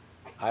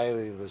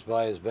 I was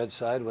by his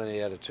bedside when he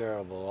had a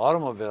terrible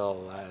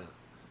automobile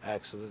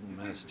accident in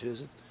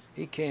Massachusetts.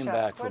 He came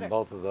back from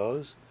both of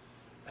those,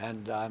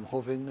 and I'm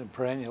hoping and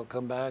praying he'll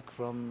come back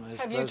from his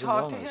present illness. Have you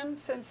talked to him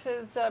since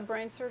his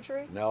brain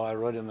surgery? No, I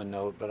wrote him a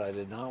note, but I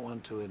did not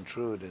want to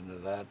intrude into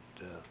that.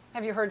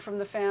 Have you heard from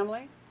the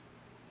family?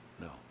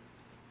 No,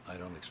 I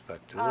don't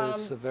expect to.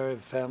 It's a very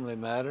family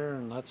matter,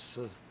 and let's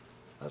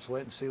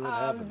wait and see what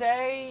happens.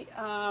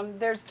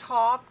 There's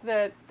talk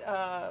that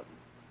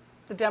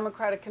the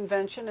Democratic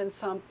convention in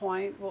some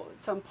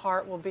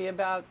part will be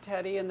about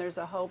Teddy, and there's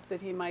a hope that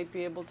he might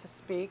be able to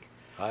speak.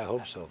 I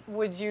hope so.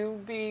 Would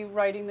you be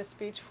writing the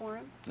speech for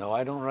him? No,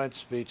 I don't write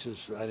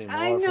speeches anymore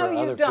I know for you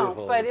other don't,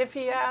 people. But if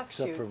he asks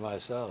except you, for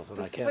myself,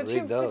 and I can't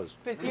read those.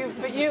 But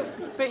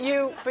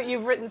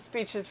you've written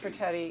speeches for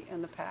Teddy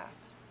in the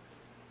past.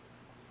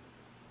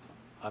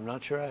 I'm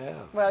not sure I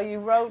have. Well, you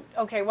wrote.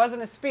 Okay, it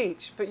wasn't a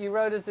speech, but you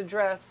wrote his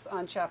address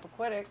on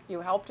Chappaquiddick.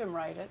 You helped him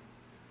write it.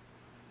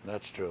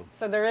 That's true.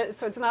 So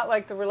so it's not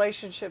like the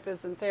relationship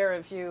isn't there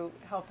of you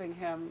helping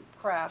him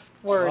craft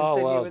words that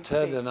he would speak.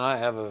 Ted and I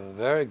have a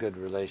very good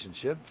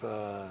relationship.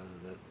 I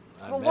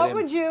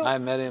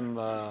met him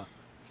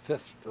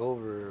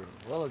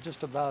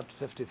just about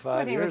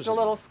 55 years ago. He was the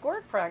little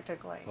squirt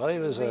practically. Well, he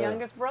was the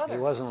youngest brother. He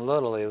wasn't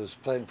little. He was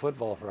playing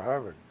football for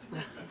Harvard.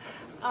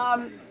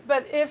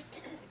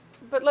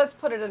 But let's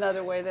put it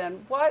another way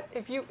then. What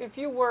if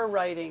you were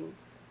writing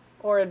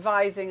or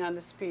advising on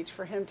the speech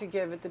for him to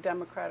give at the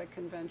Democratic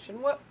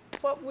convention, what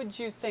would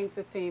you think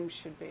the theme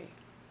should be?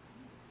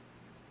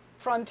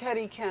 From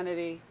Teddy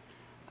Kennedy,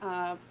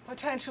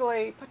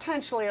 potentially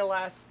a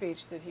last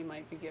speech that he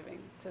might be giving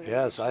to the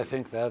nation. I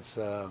think that's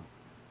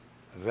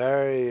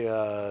very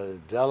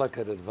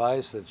delicate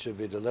advice that should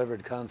be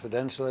delivered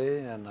confidentially,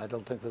 and I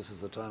don't think this is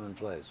the time and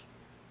place.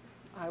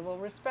 I will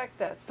respect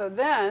that. So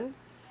then,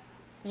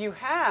 you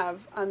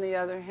have, on the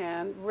other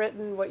hand,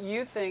 written what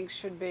you think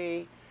should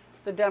be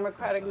the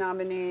Democratic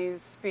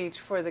nominee's speech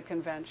for the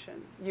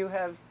convention. You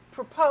have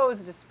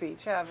proposed a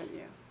speech, haven't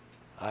you?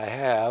 I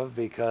have,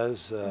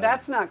 because...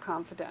 that's not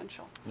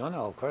confidential. No,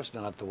 of course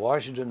not. The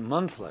Washington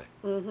Monthly,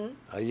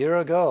 a year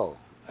ago,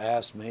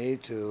 asked me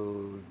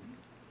to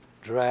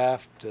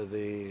draft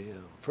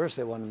first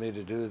they wanted me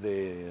to do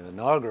the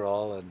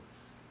inaugural, and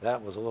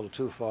that was a little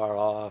too far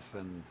off,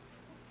 and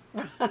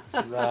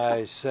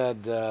I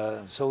said,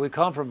 so we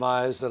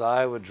compromised that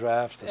I would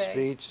draft the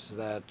speech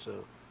that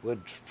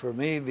would, for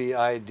me, be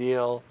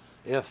ideal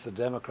if the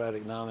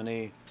Democratic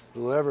nominee,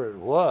 whoever it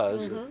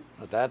was,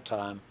 at that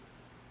time,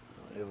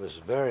 it was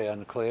very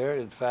unclear.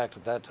 In fact,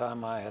 at that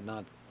time, I had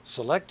not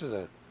selected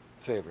a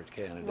favorite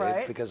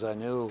candidate because I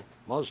knew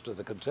most of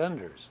the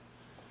contenders.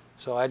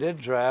 So I did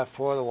draft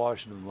for the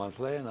Washington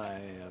Monthly, and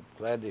I'm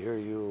glad to hear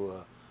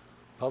you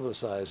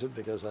publicize it,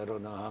 because I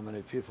don't know how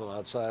many people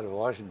outside of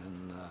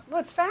Washington well,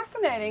 it's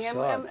fascinating,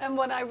 and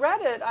when I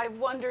read it, I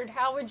wondered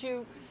how would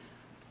you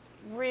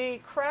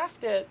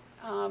recraft it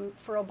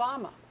for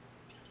Obama?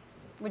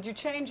 Would you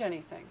change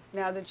anything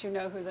now that you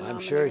know who the nominee will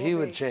be? I'm sure he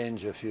would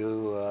change a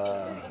few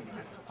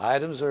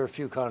items. There are a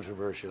few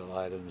controversial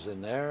items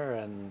in there,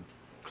 and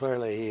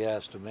clearly he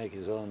has to make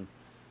his own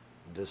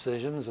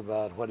decisions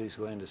about what he's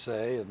going to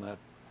say in that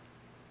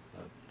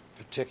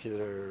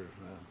particular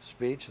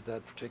speech at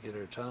that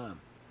particular time.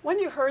 When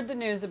you heard the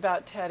news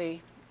about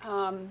Teddy,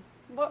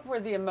 what were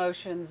the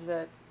emotions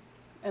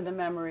and the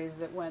memories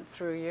that went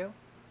through you?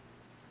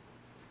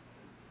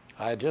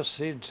 I had just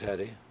seen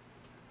Teddy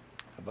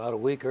about a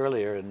week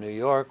earlier in New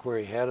York, where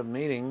he had a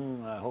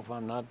meeting. I hope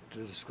I'm not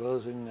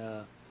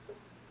disclosing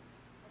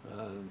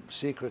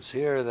secrets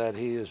here that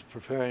he is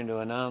preparing to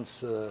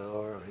announce,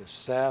 or his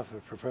staff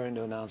are preparing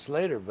to announce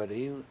later. But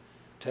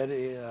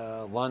Teddy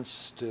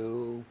wants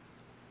to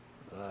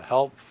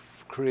help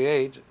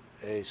create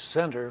a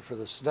center for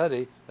the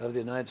study of the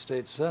United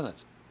States Senate.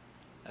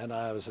 And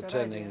I was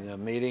attending a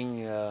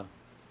meeting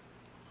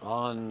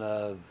on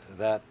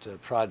that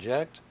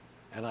project,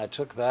 and I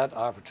took that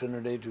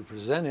opportunity to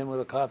present him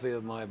with a copy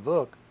of my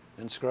book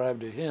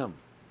inscribed to him.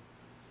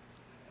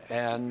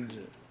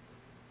 And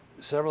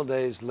several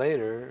days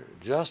later,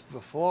 just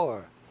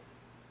before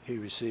he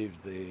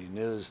received the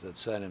news that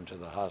sent him to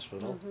the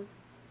hospital,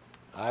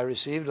 I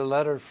received a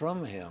letter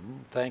from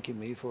him thanking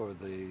me for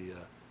the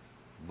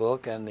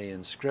book and the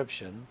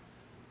inscription,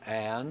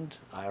 and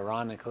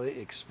ironically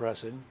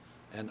expressing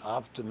an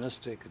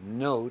optimistic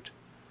note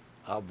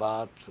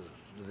about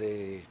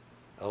the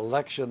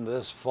election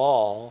this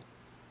fall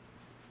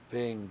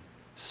being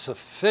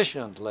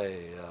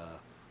sufficiently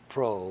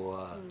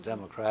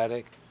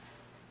pro-democratic.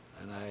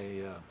 And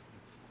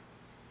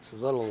it's a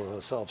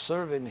little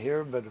self-serving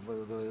here, but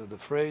the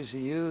phrase he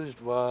used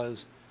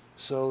was,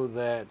 so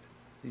that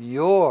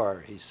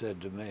he said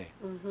to me,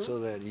 so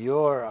that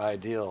your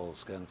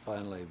ideals can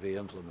finally be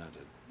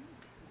implemented.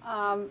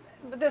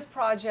 But this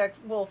project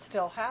will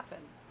still happen.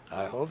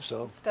 I hope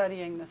so.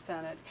 Studying the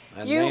Senate.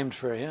 And named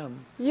for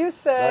him. You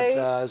say...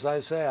 But as I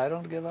say, I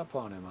don't give up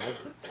on him.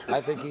 I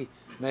think he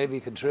may be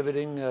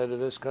contributing to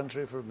this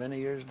country for many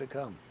years to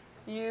come.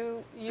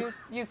 You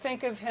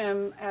think of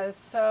him as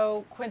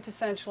so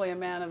quintessentially a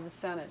man of the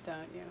Senate,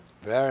 don't you?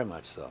 Very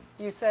much so.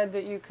 You said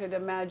that you could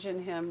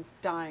imagine him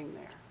dying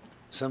there.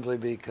 Simply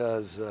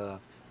because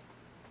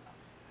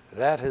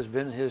that has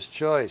been his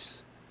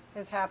choice.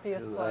 His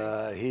happiest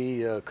place.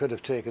 He could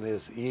have taken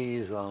his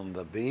ease on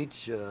the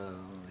beach.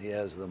 He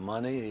has the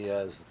money.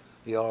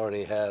 He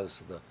already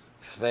has the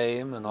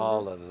fame and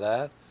all of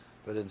that.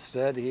 But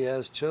instead, he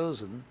has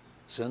chosen,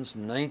 since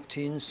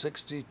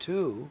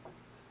 1962,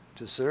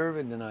 to serve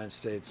in the United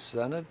States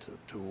Senate,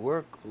 to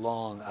work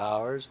long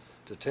hours,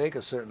 to take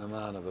a certain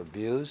amount of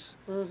abuse,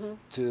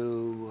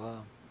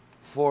 to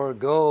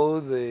forego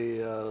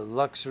the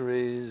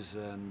luxuries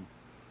and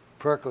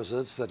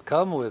perquisites that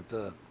come with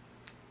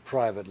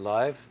private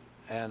life,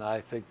 and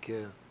I think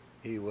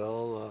he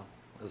will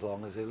as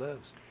long as he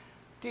lives.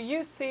 Do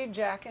you see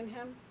Jack in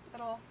him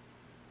at all?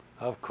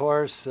 Of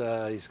course,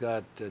 he's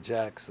got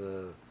Jack's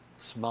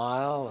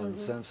smile and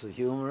sense of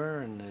humor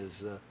and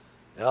his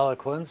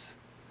eloquence.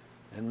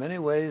 In many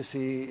ways,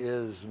 he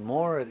is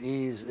more at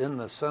ease in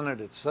the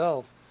Senate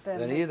itself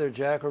than either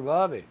Jack or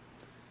Bobby.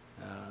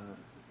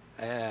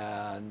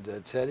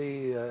 And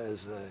Teddy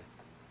is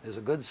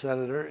a good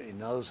senator. He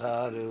knows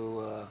how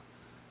to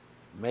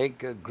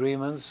make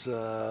agreements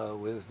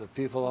with the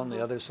people on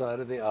the other side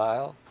of the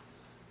aisle,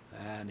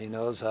 and he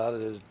knows how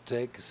to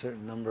take a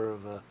certain number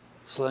of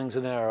slings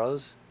and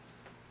arrows,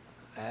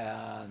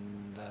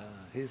 and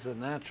he's a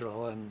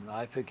natural, and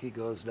I think he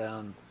goes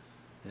down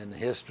in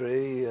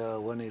history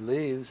when he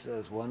leaves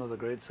as one of the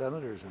great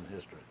senators in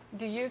history.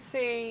 Do you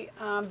see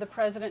the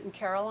president in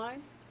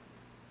Caroline?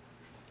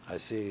 I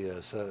see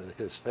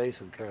his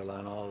face in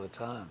Caroline all the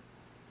time.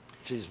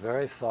 She's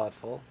very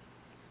thoughtful.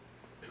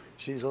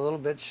 She's a little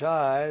bit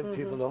shy.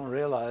 People don't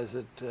realize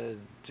that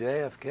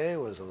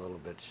JFK was a little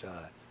bit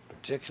shy,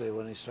 particularly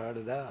when he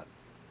started out.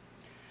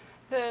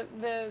 The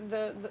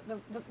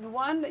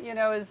one that, you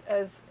know, is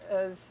as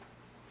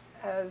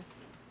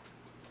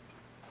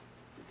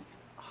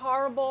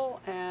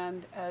horrible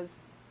and as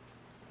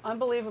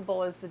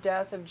unbelievable as the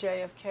death of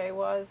JFK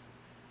was,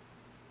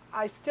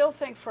 I still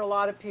think for a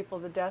lot of people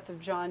the death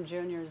of John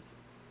Jr. is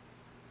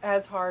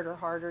as hard or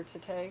harder to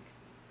take.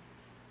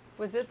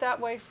 Was it that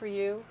way for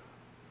you?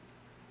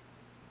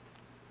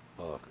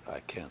 Well, I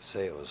can't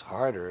say it was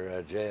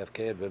harder.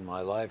 JFK had been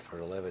my life for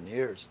 11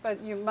 years. But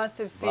you must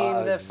have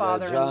seen the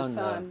father and the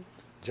son.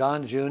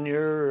 John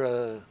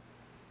Jr.,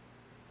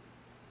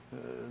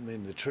 I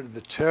mean,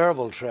 the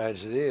terrible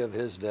tragedy of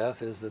his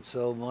death is that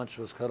so much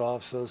was cut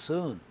off so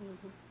soon.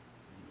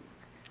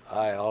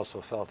 I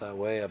also felt that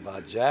way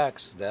about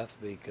Jack's death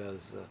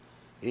because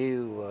he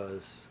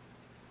was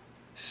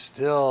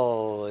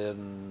still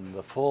in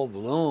the full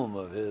bloom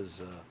of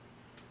his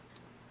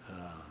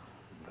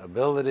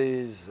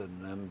abilities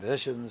and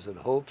ambitions and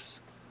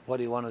hopes, what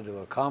he wanted to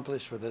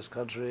accomplish for this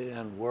country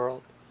and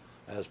world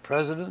as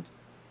president.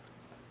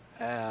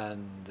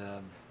 And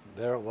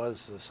there it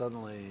was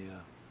suddenly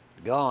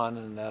gone,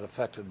 and that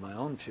affected my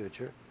own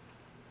future.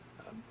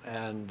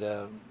 And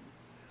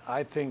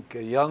I think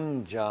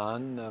young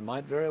John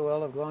might very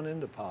well have gone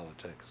into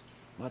politics,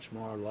 much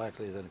more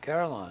likely than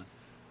Caroline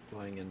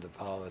going into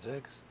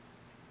politics,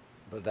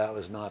 but that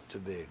was not to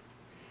be.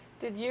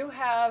 Did you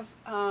have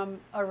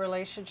a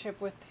relationship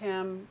with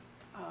him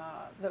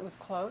that was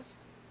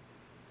close,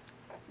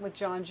 with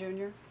John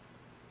Jr.?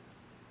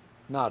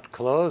 Not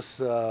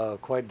close,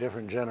 quite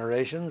different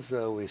generations.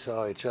 We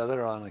saw each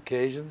other on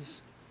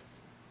occasions.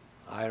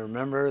 I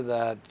remember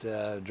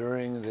that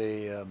during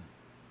the,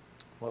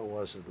 what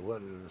was it? It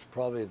was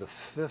probably the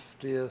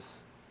 50th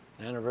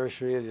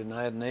anniversary of the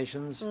United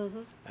Nations,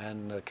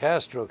 and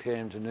Castro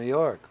came to New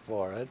York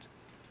for it,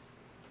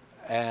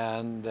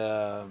 and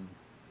I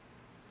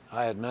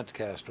had met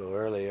Castro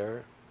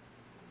earlier,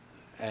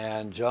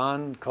 and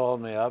John called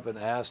me up and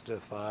asked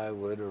if I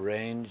would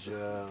arrange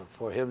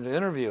for him to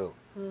interview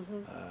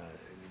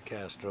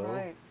Castro.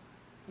 Right.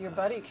 Your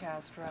buddy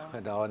Castro.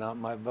 No, not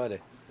my buddy.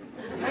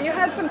 Well, you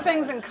had some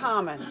things in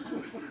common.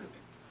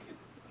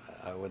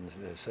 I wouldn't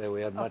say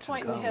we had much in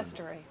common. A point in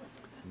history.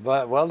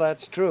 But, well,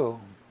 that's true.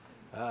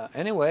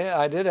 Anyway,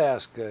 I did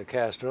ask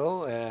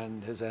Castro,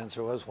 and his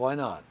answer was, why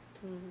not?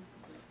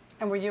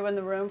 And were you in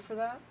the room for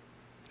that?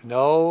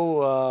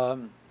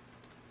 No,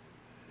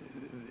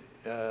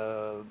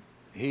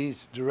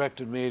 he's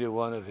directed me to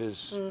one of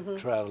his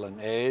traveling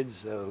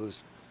aides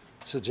who's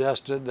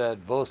suggested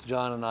that both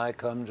John and I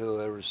come to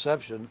a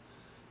reception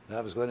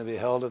that was going to be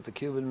held at the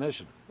Cuban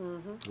mission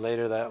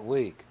later that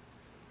week.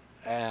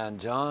 And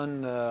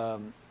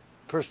John,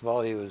 first of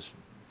all, he was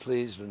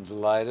pleased and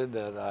delighted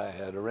that I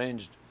had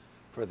arranged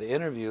for the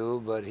interview,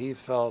 but he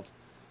felt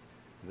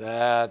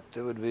that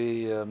it would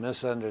be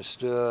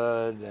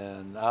misunderstood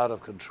and out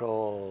of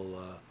control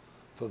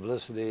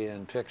publicity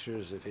and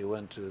pictures if he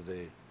went to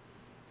the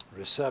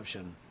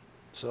reception.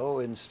 So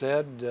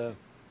instead,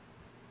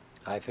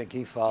 I think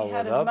he followed up. He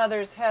had his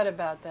mother's head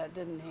about that,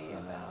 didn't he?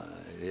 About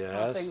yes,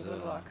 how things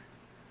would look.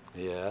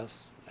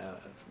 Yes,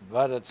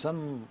 but at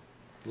some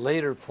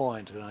later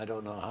point, and I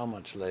don't know how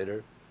much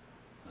later,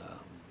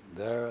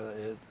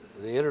 the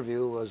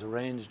interview was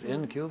arranged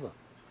in Cuba.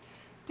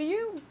 Do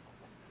you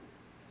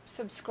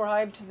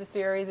subscribe to the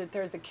theory that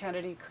there's a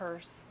Kennedy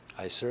curse?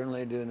 I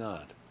certainly do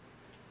not.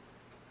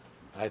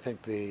 I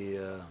think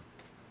the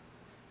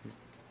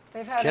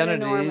They've had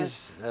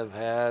Kennedys have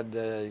had,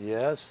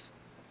 yes,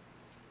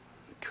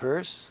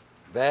 curse,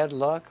 bad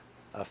luck,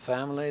 a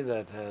family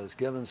that has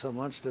given so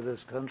much to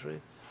this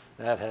country,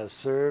 that has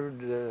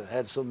served,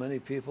 had so many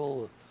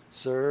people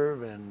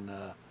serve in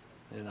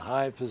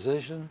high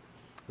position,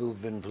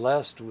 who've been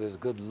blessed with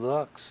good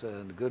looks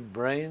and good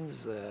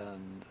brains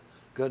and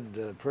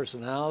good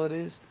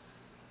personalities.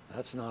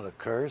 That's not a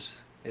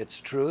curse. It's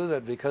true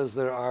that because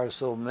there are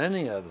so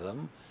many of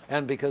them,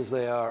 and because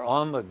they are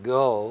on the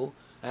go,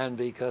 and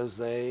because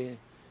they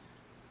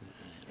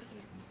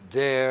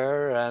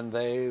dare and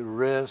they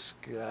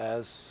risk,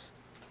 as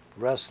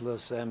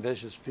restless,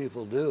 ambitious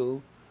people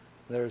do,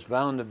 there's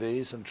bound to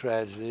be some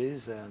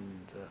tragedies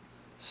and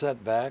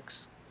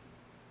setbacks.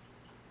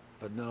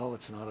 But no,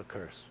 it's not a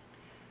curse.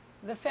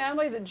 The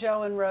family that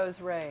Joe and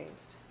Rose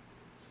raised,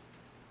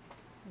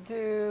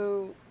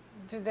 do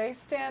they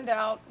stand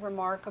out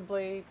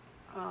remarkably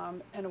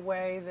in a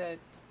way that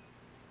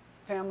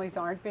families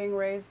aren't being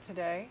raised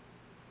today?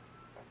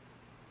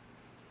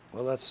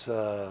 Well, let's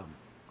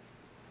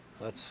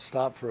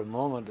stop for a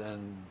moment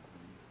and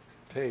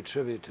pay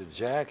tribute to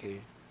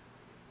Jackie.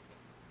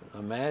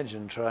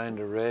 Imagine trying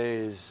to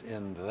raise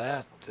in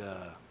that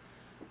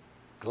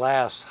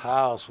glass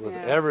house with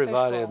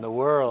everybody in the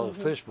world,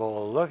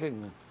 fishbowl,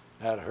 looking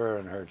at her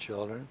and her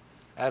children,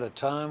 at a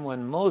time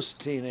when most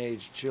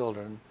teenage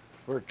children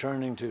were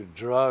turning to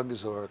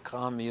drugs or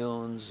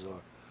communes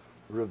or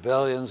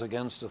rebellions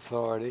against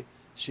authority.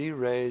 She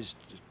raised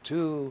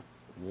two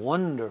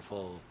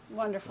wonderful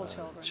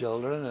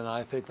children, and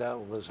I think that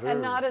was her.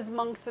 And not as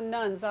monks and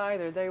nuns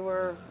either. They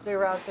were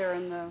out there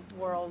in the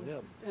world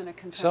in a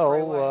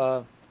contemporary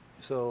way.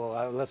 So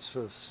let's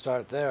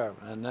start there,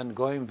 and then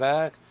going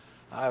back,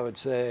 I would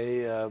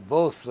say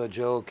both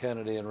Joe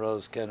Kennedy and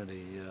Rose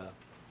Kennedy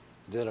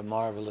did a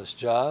marvelous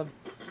job.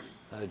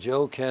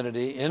 Joe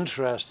Kennedy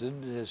interested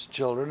his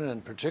children,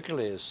 and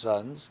particularly his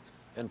sons,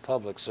 in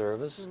public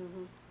service,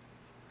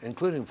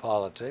 including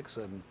politics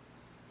and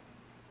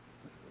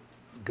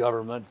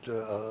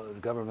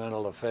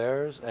governmental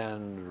affairs,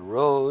 and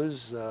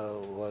Rose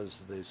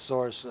was the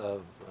source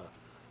of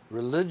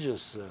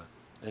religious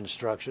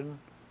instruction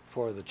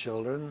for the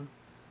children.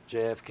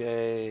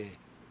 JFK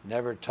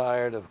never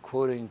tired of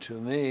quoting to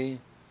me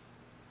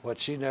what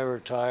she never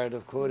tired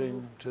of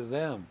quoting to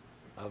them.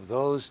 Of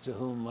those to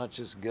whom much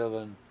is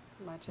given,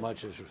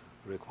 much is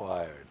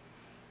required.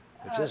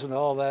 Which isn't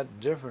all that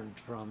different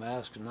from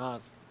ask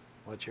not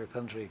what your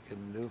country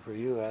can do for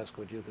you, ask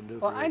what you can do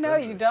for your country. Well, I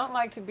know you don't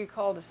like to be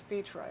called a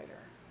speechwriter.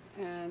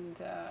 And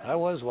I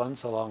was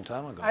once a long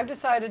time ago. I've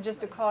decided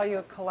just to call you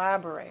a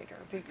collaborator,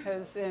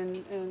 because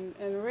in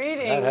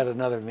reading... That had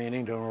another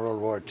meaning during World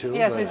War II.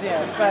 Yes, it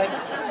did. But,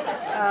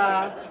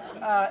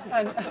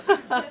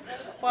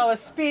 well, a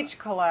speech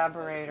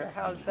collaborator,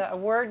 how's that? A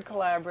word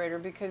collaborator,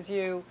 because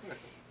you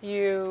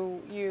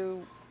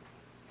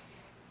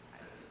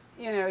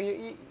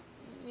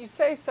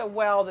say so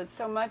well that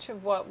so much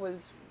of what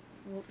was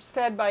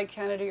said by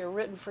Kennedy or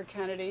written for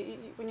Kennedy,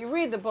 when you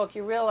read the book,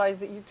 you realize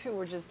that you two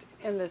were just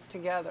in this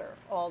together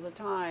all the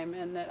time,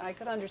 and that I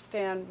could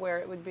understand where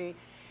it would be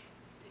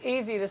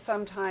easy to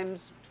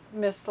sometimes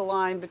miss the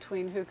line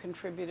between who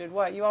contributed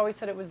what. You always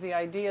said it was the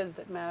ideas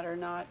that matter,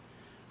 not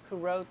who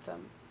wrote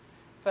them.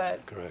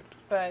 but Correct.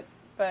 but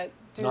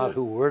Not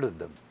who worded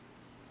them.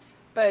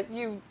 But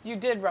you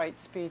did write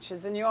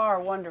speeches, and you are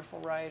a wonderful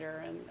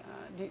writer. And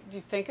do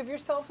you think of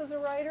yourself as a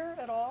writer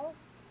at all?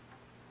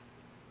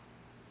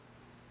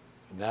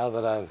 Now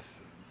that I've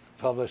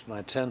published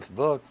my 10th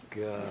book.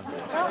 Well,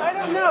 I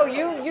don't know.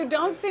 You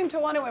don't seem to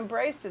want to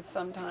embrace it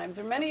sometimes.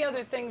 There are many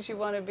other things you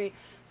want to be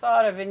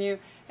thought of, and you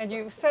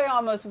say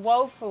almost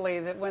woefully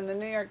that when the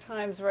New York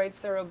Times writes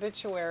their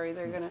obituary,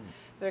 they're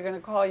gonna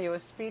call you a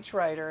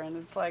speechwriter, and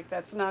it's like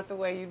that's not the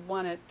way you'd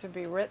want it to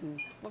be written.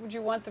 What would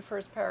you want the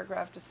first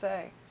paragraph to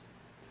say?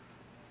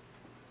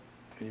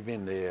 You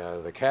mean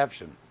the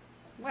caption?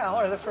 Well,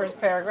 or the first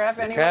paragraph,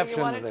 the anyway caption,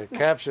 you want it. The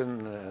caption,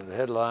 the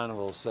headline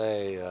will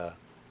say,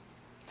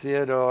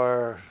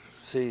 Theodore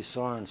C.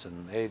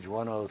 Sorensen, age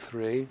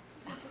 103.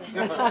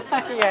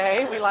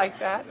 Yay, we like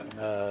that.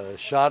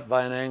 Shot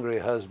by an angry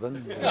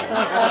husband.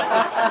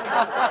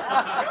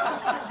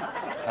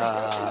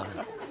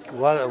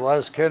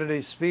 Was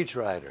Kennedy's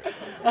speechwriter.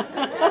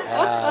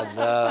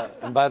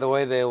 And by the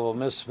way, they will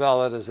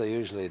misspell it as they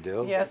usually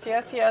do. Yes,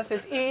 yes, yes.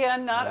 It's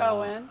Ian, not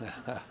Owen.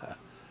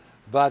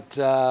 But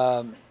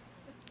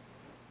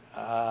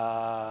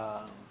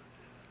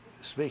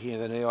speaking of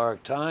the New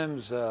York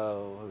Times, it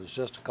was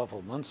just a couple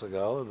of months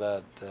ago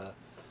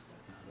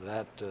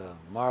that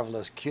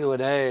marvelous Q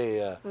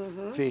A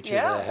feature they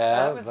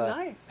have that was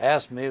nice.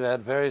 asked me that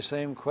very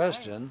same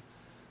question.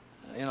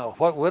 Right. You know,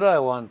 what would I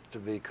want to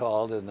be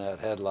called in that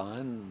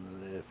headline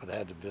if it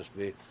had to just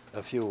be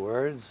a few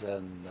words?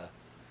 And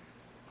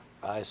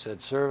I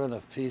said, servant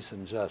of peace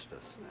and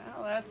justice.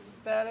 Well,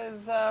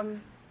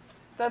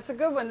 that's a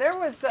good one. There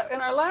was,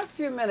 in our last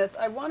few minutes,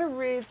 I want to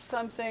read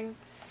something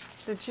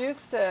that you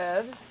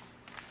said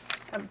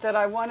that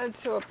I wanted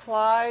to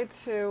apply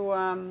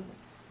to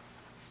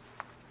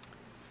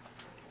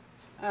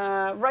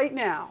right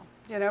now.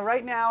 You know,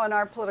 right now in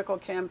our political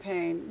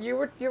campaign, you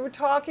were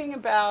talking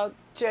about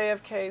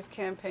JFK's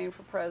campaign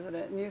for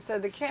president, and you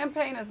said the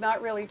campaign has not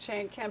really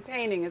changed.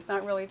 Campaigning has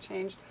not really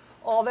changed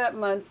all that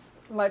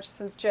much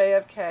since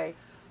JFK.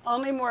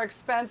 Only more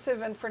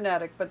expensive and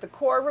frenetic, but the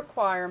core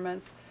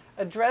requirements: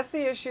 address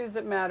the issues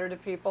that matter to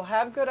people,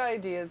 have good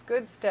ideas,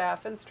 good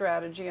staff and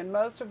strategy, and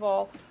most of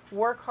all,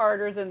 work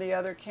harder than the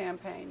other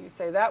campaign. You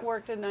say that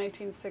worked in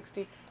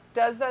 1960.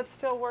 Does that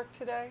still work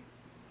today?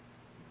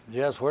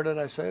 Yes, where did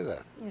I say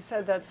that? You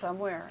said that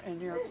somewhere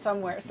in your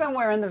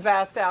somewhere in the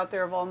vast out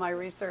there of all my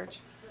research.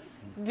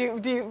 Do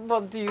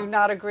you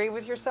not agree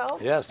with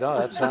yourself? Yes, no,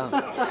 that sounds.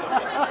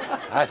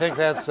 I think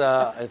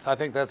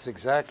that's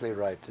exactly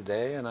right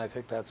today, and I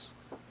think that's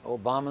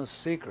Obama's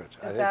secret.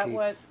 I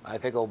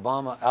think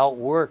Obama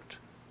outworked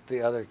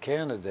the other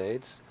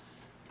candidates.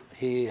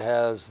 He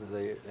has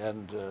you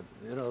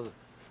know,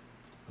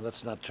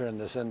 let's not turn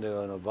this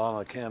into an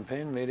Obama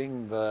campaign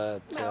meeting,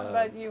 but,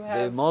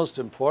 the most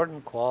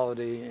important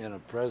quality in a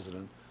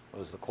president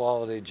was the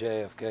quality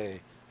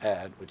JFK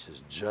had, which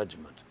is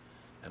judgment.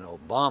 And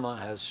Obama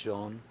has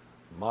shown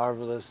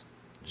marvelous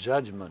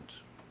judgment,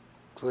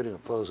 including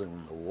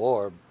opposing the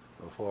war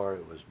before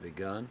it was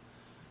begun,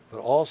 but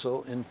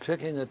also in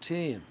picking a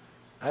team.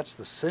 That's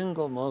the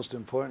single most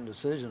important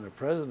decision a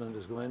president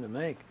is going to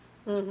make,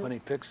 is when he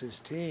picks his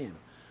team.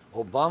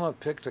 Obama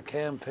picked a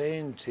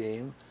campaign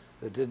team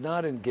that did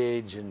not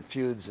engage in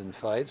feuds and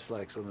fights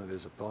like some of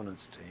his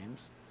opponents'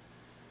 teams,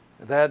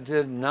 that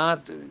did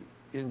not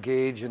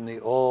engage in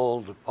the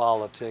old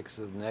politics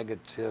of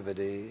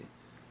negativity,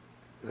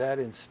 that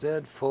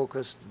instead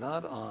focused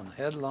not on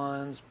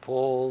headlines,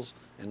 polls,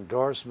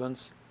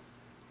 endorsements,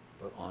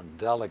 but on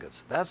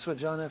delegates. That's what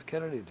John F.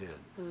 Kennedy did.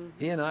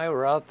 He and I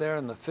were out there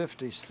in the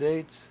 50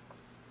 states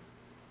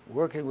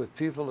working with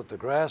people at the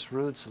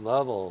grassroots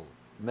level,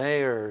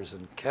 mayors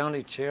and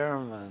county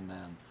chairmen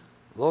and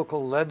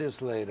local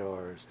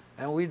legislators,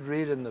 and we'd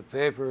read in the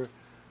paper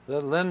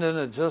that Lyndon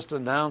had just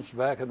announced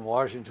back in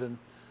Washington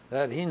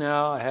that he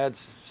now had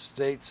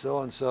state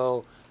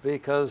so-and-so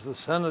because the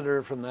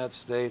senator from that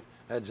state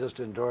had just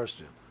endorsed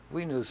him.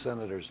 We knew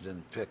senators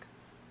didn't pick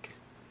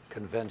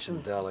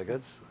convention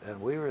delegates, and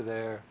we were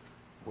there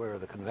where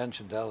the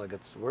convention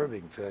delegates were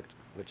being picked,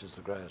 which is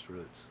the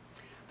grassroots.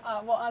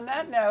 Well, on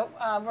that note,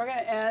 we're going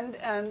to end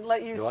and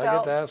let you Do I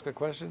get to ask a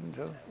question,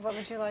 Joe? What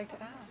would you like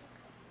to ask?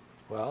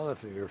 Well,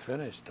 if you're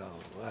finished,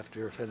 after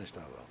you're finished,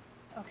 I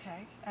will.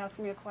 Okay, ask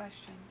me a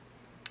question.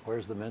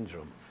 Where's the men's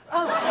room?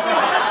 Oh.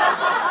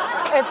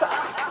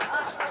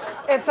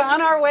 It's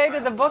on our way to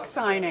the book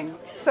signing,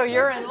 so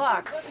you're in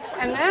luck.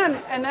 And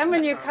then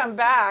when you come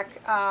back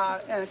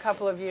in a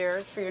couple of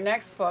years for your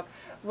next book,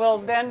 we'll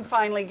then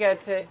finally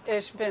get to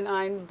Ich bin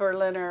ein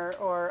Berliner,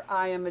 or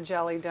I am a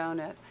jelly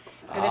donut.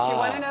 And if you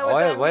want to know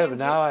what that means,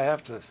 now I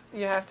have to.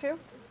 You have to?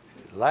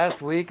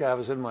 Last week I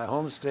was in my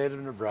home state of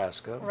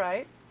Nebraska.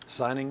 Right.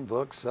 Signing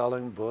books,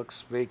 selling books,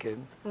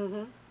 speaking.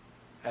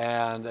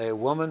 And a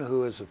woman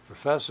who is a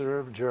professor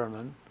of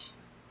German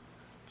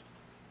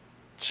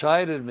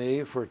chided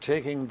me for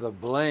taking the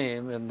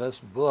blame in this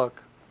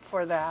book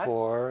for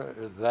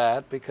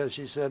that because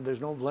she said there's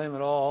no blame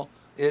at all.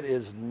 It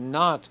is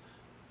not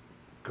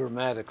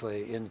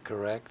grammatically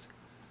incorrect.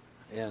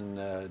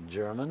 in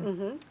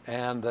German,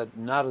 and that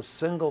not a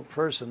single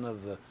person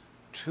of the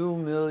 2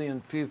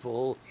 million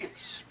people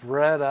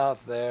spread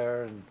out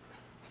there, and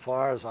as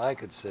far as I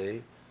could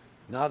see,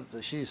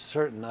 she's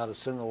certain not a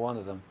single one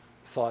of them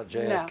thought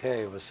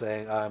JFK was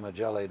saying, "I'm a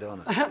jelly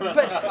donut."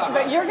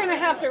 but you're going to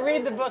have to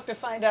read the book to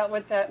find out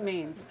what that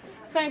means.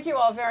 Thank you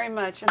all very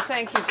much, and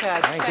thank you,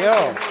 Ted. Thank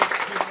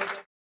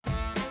you.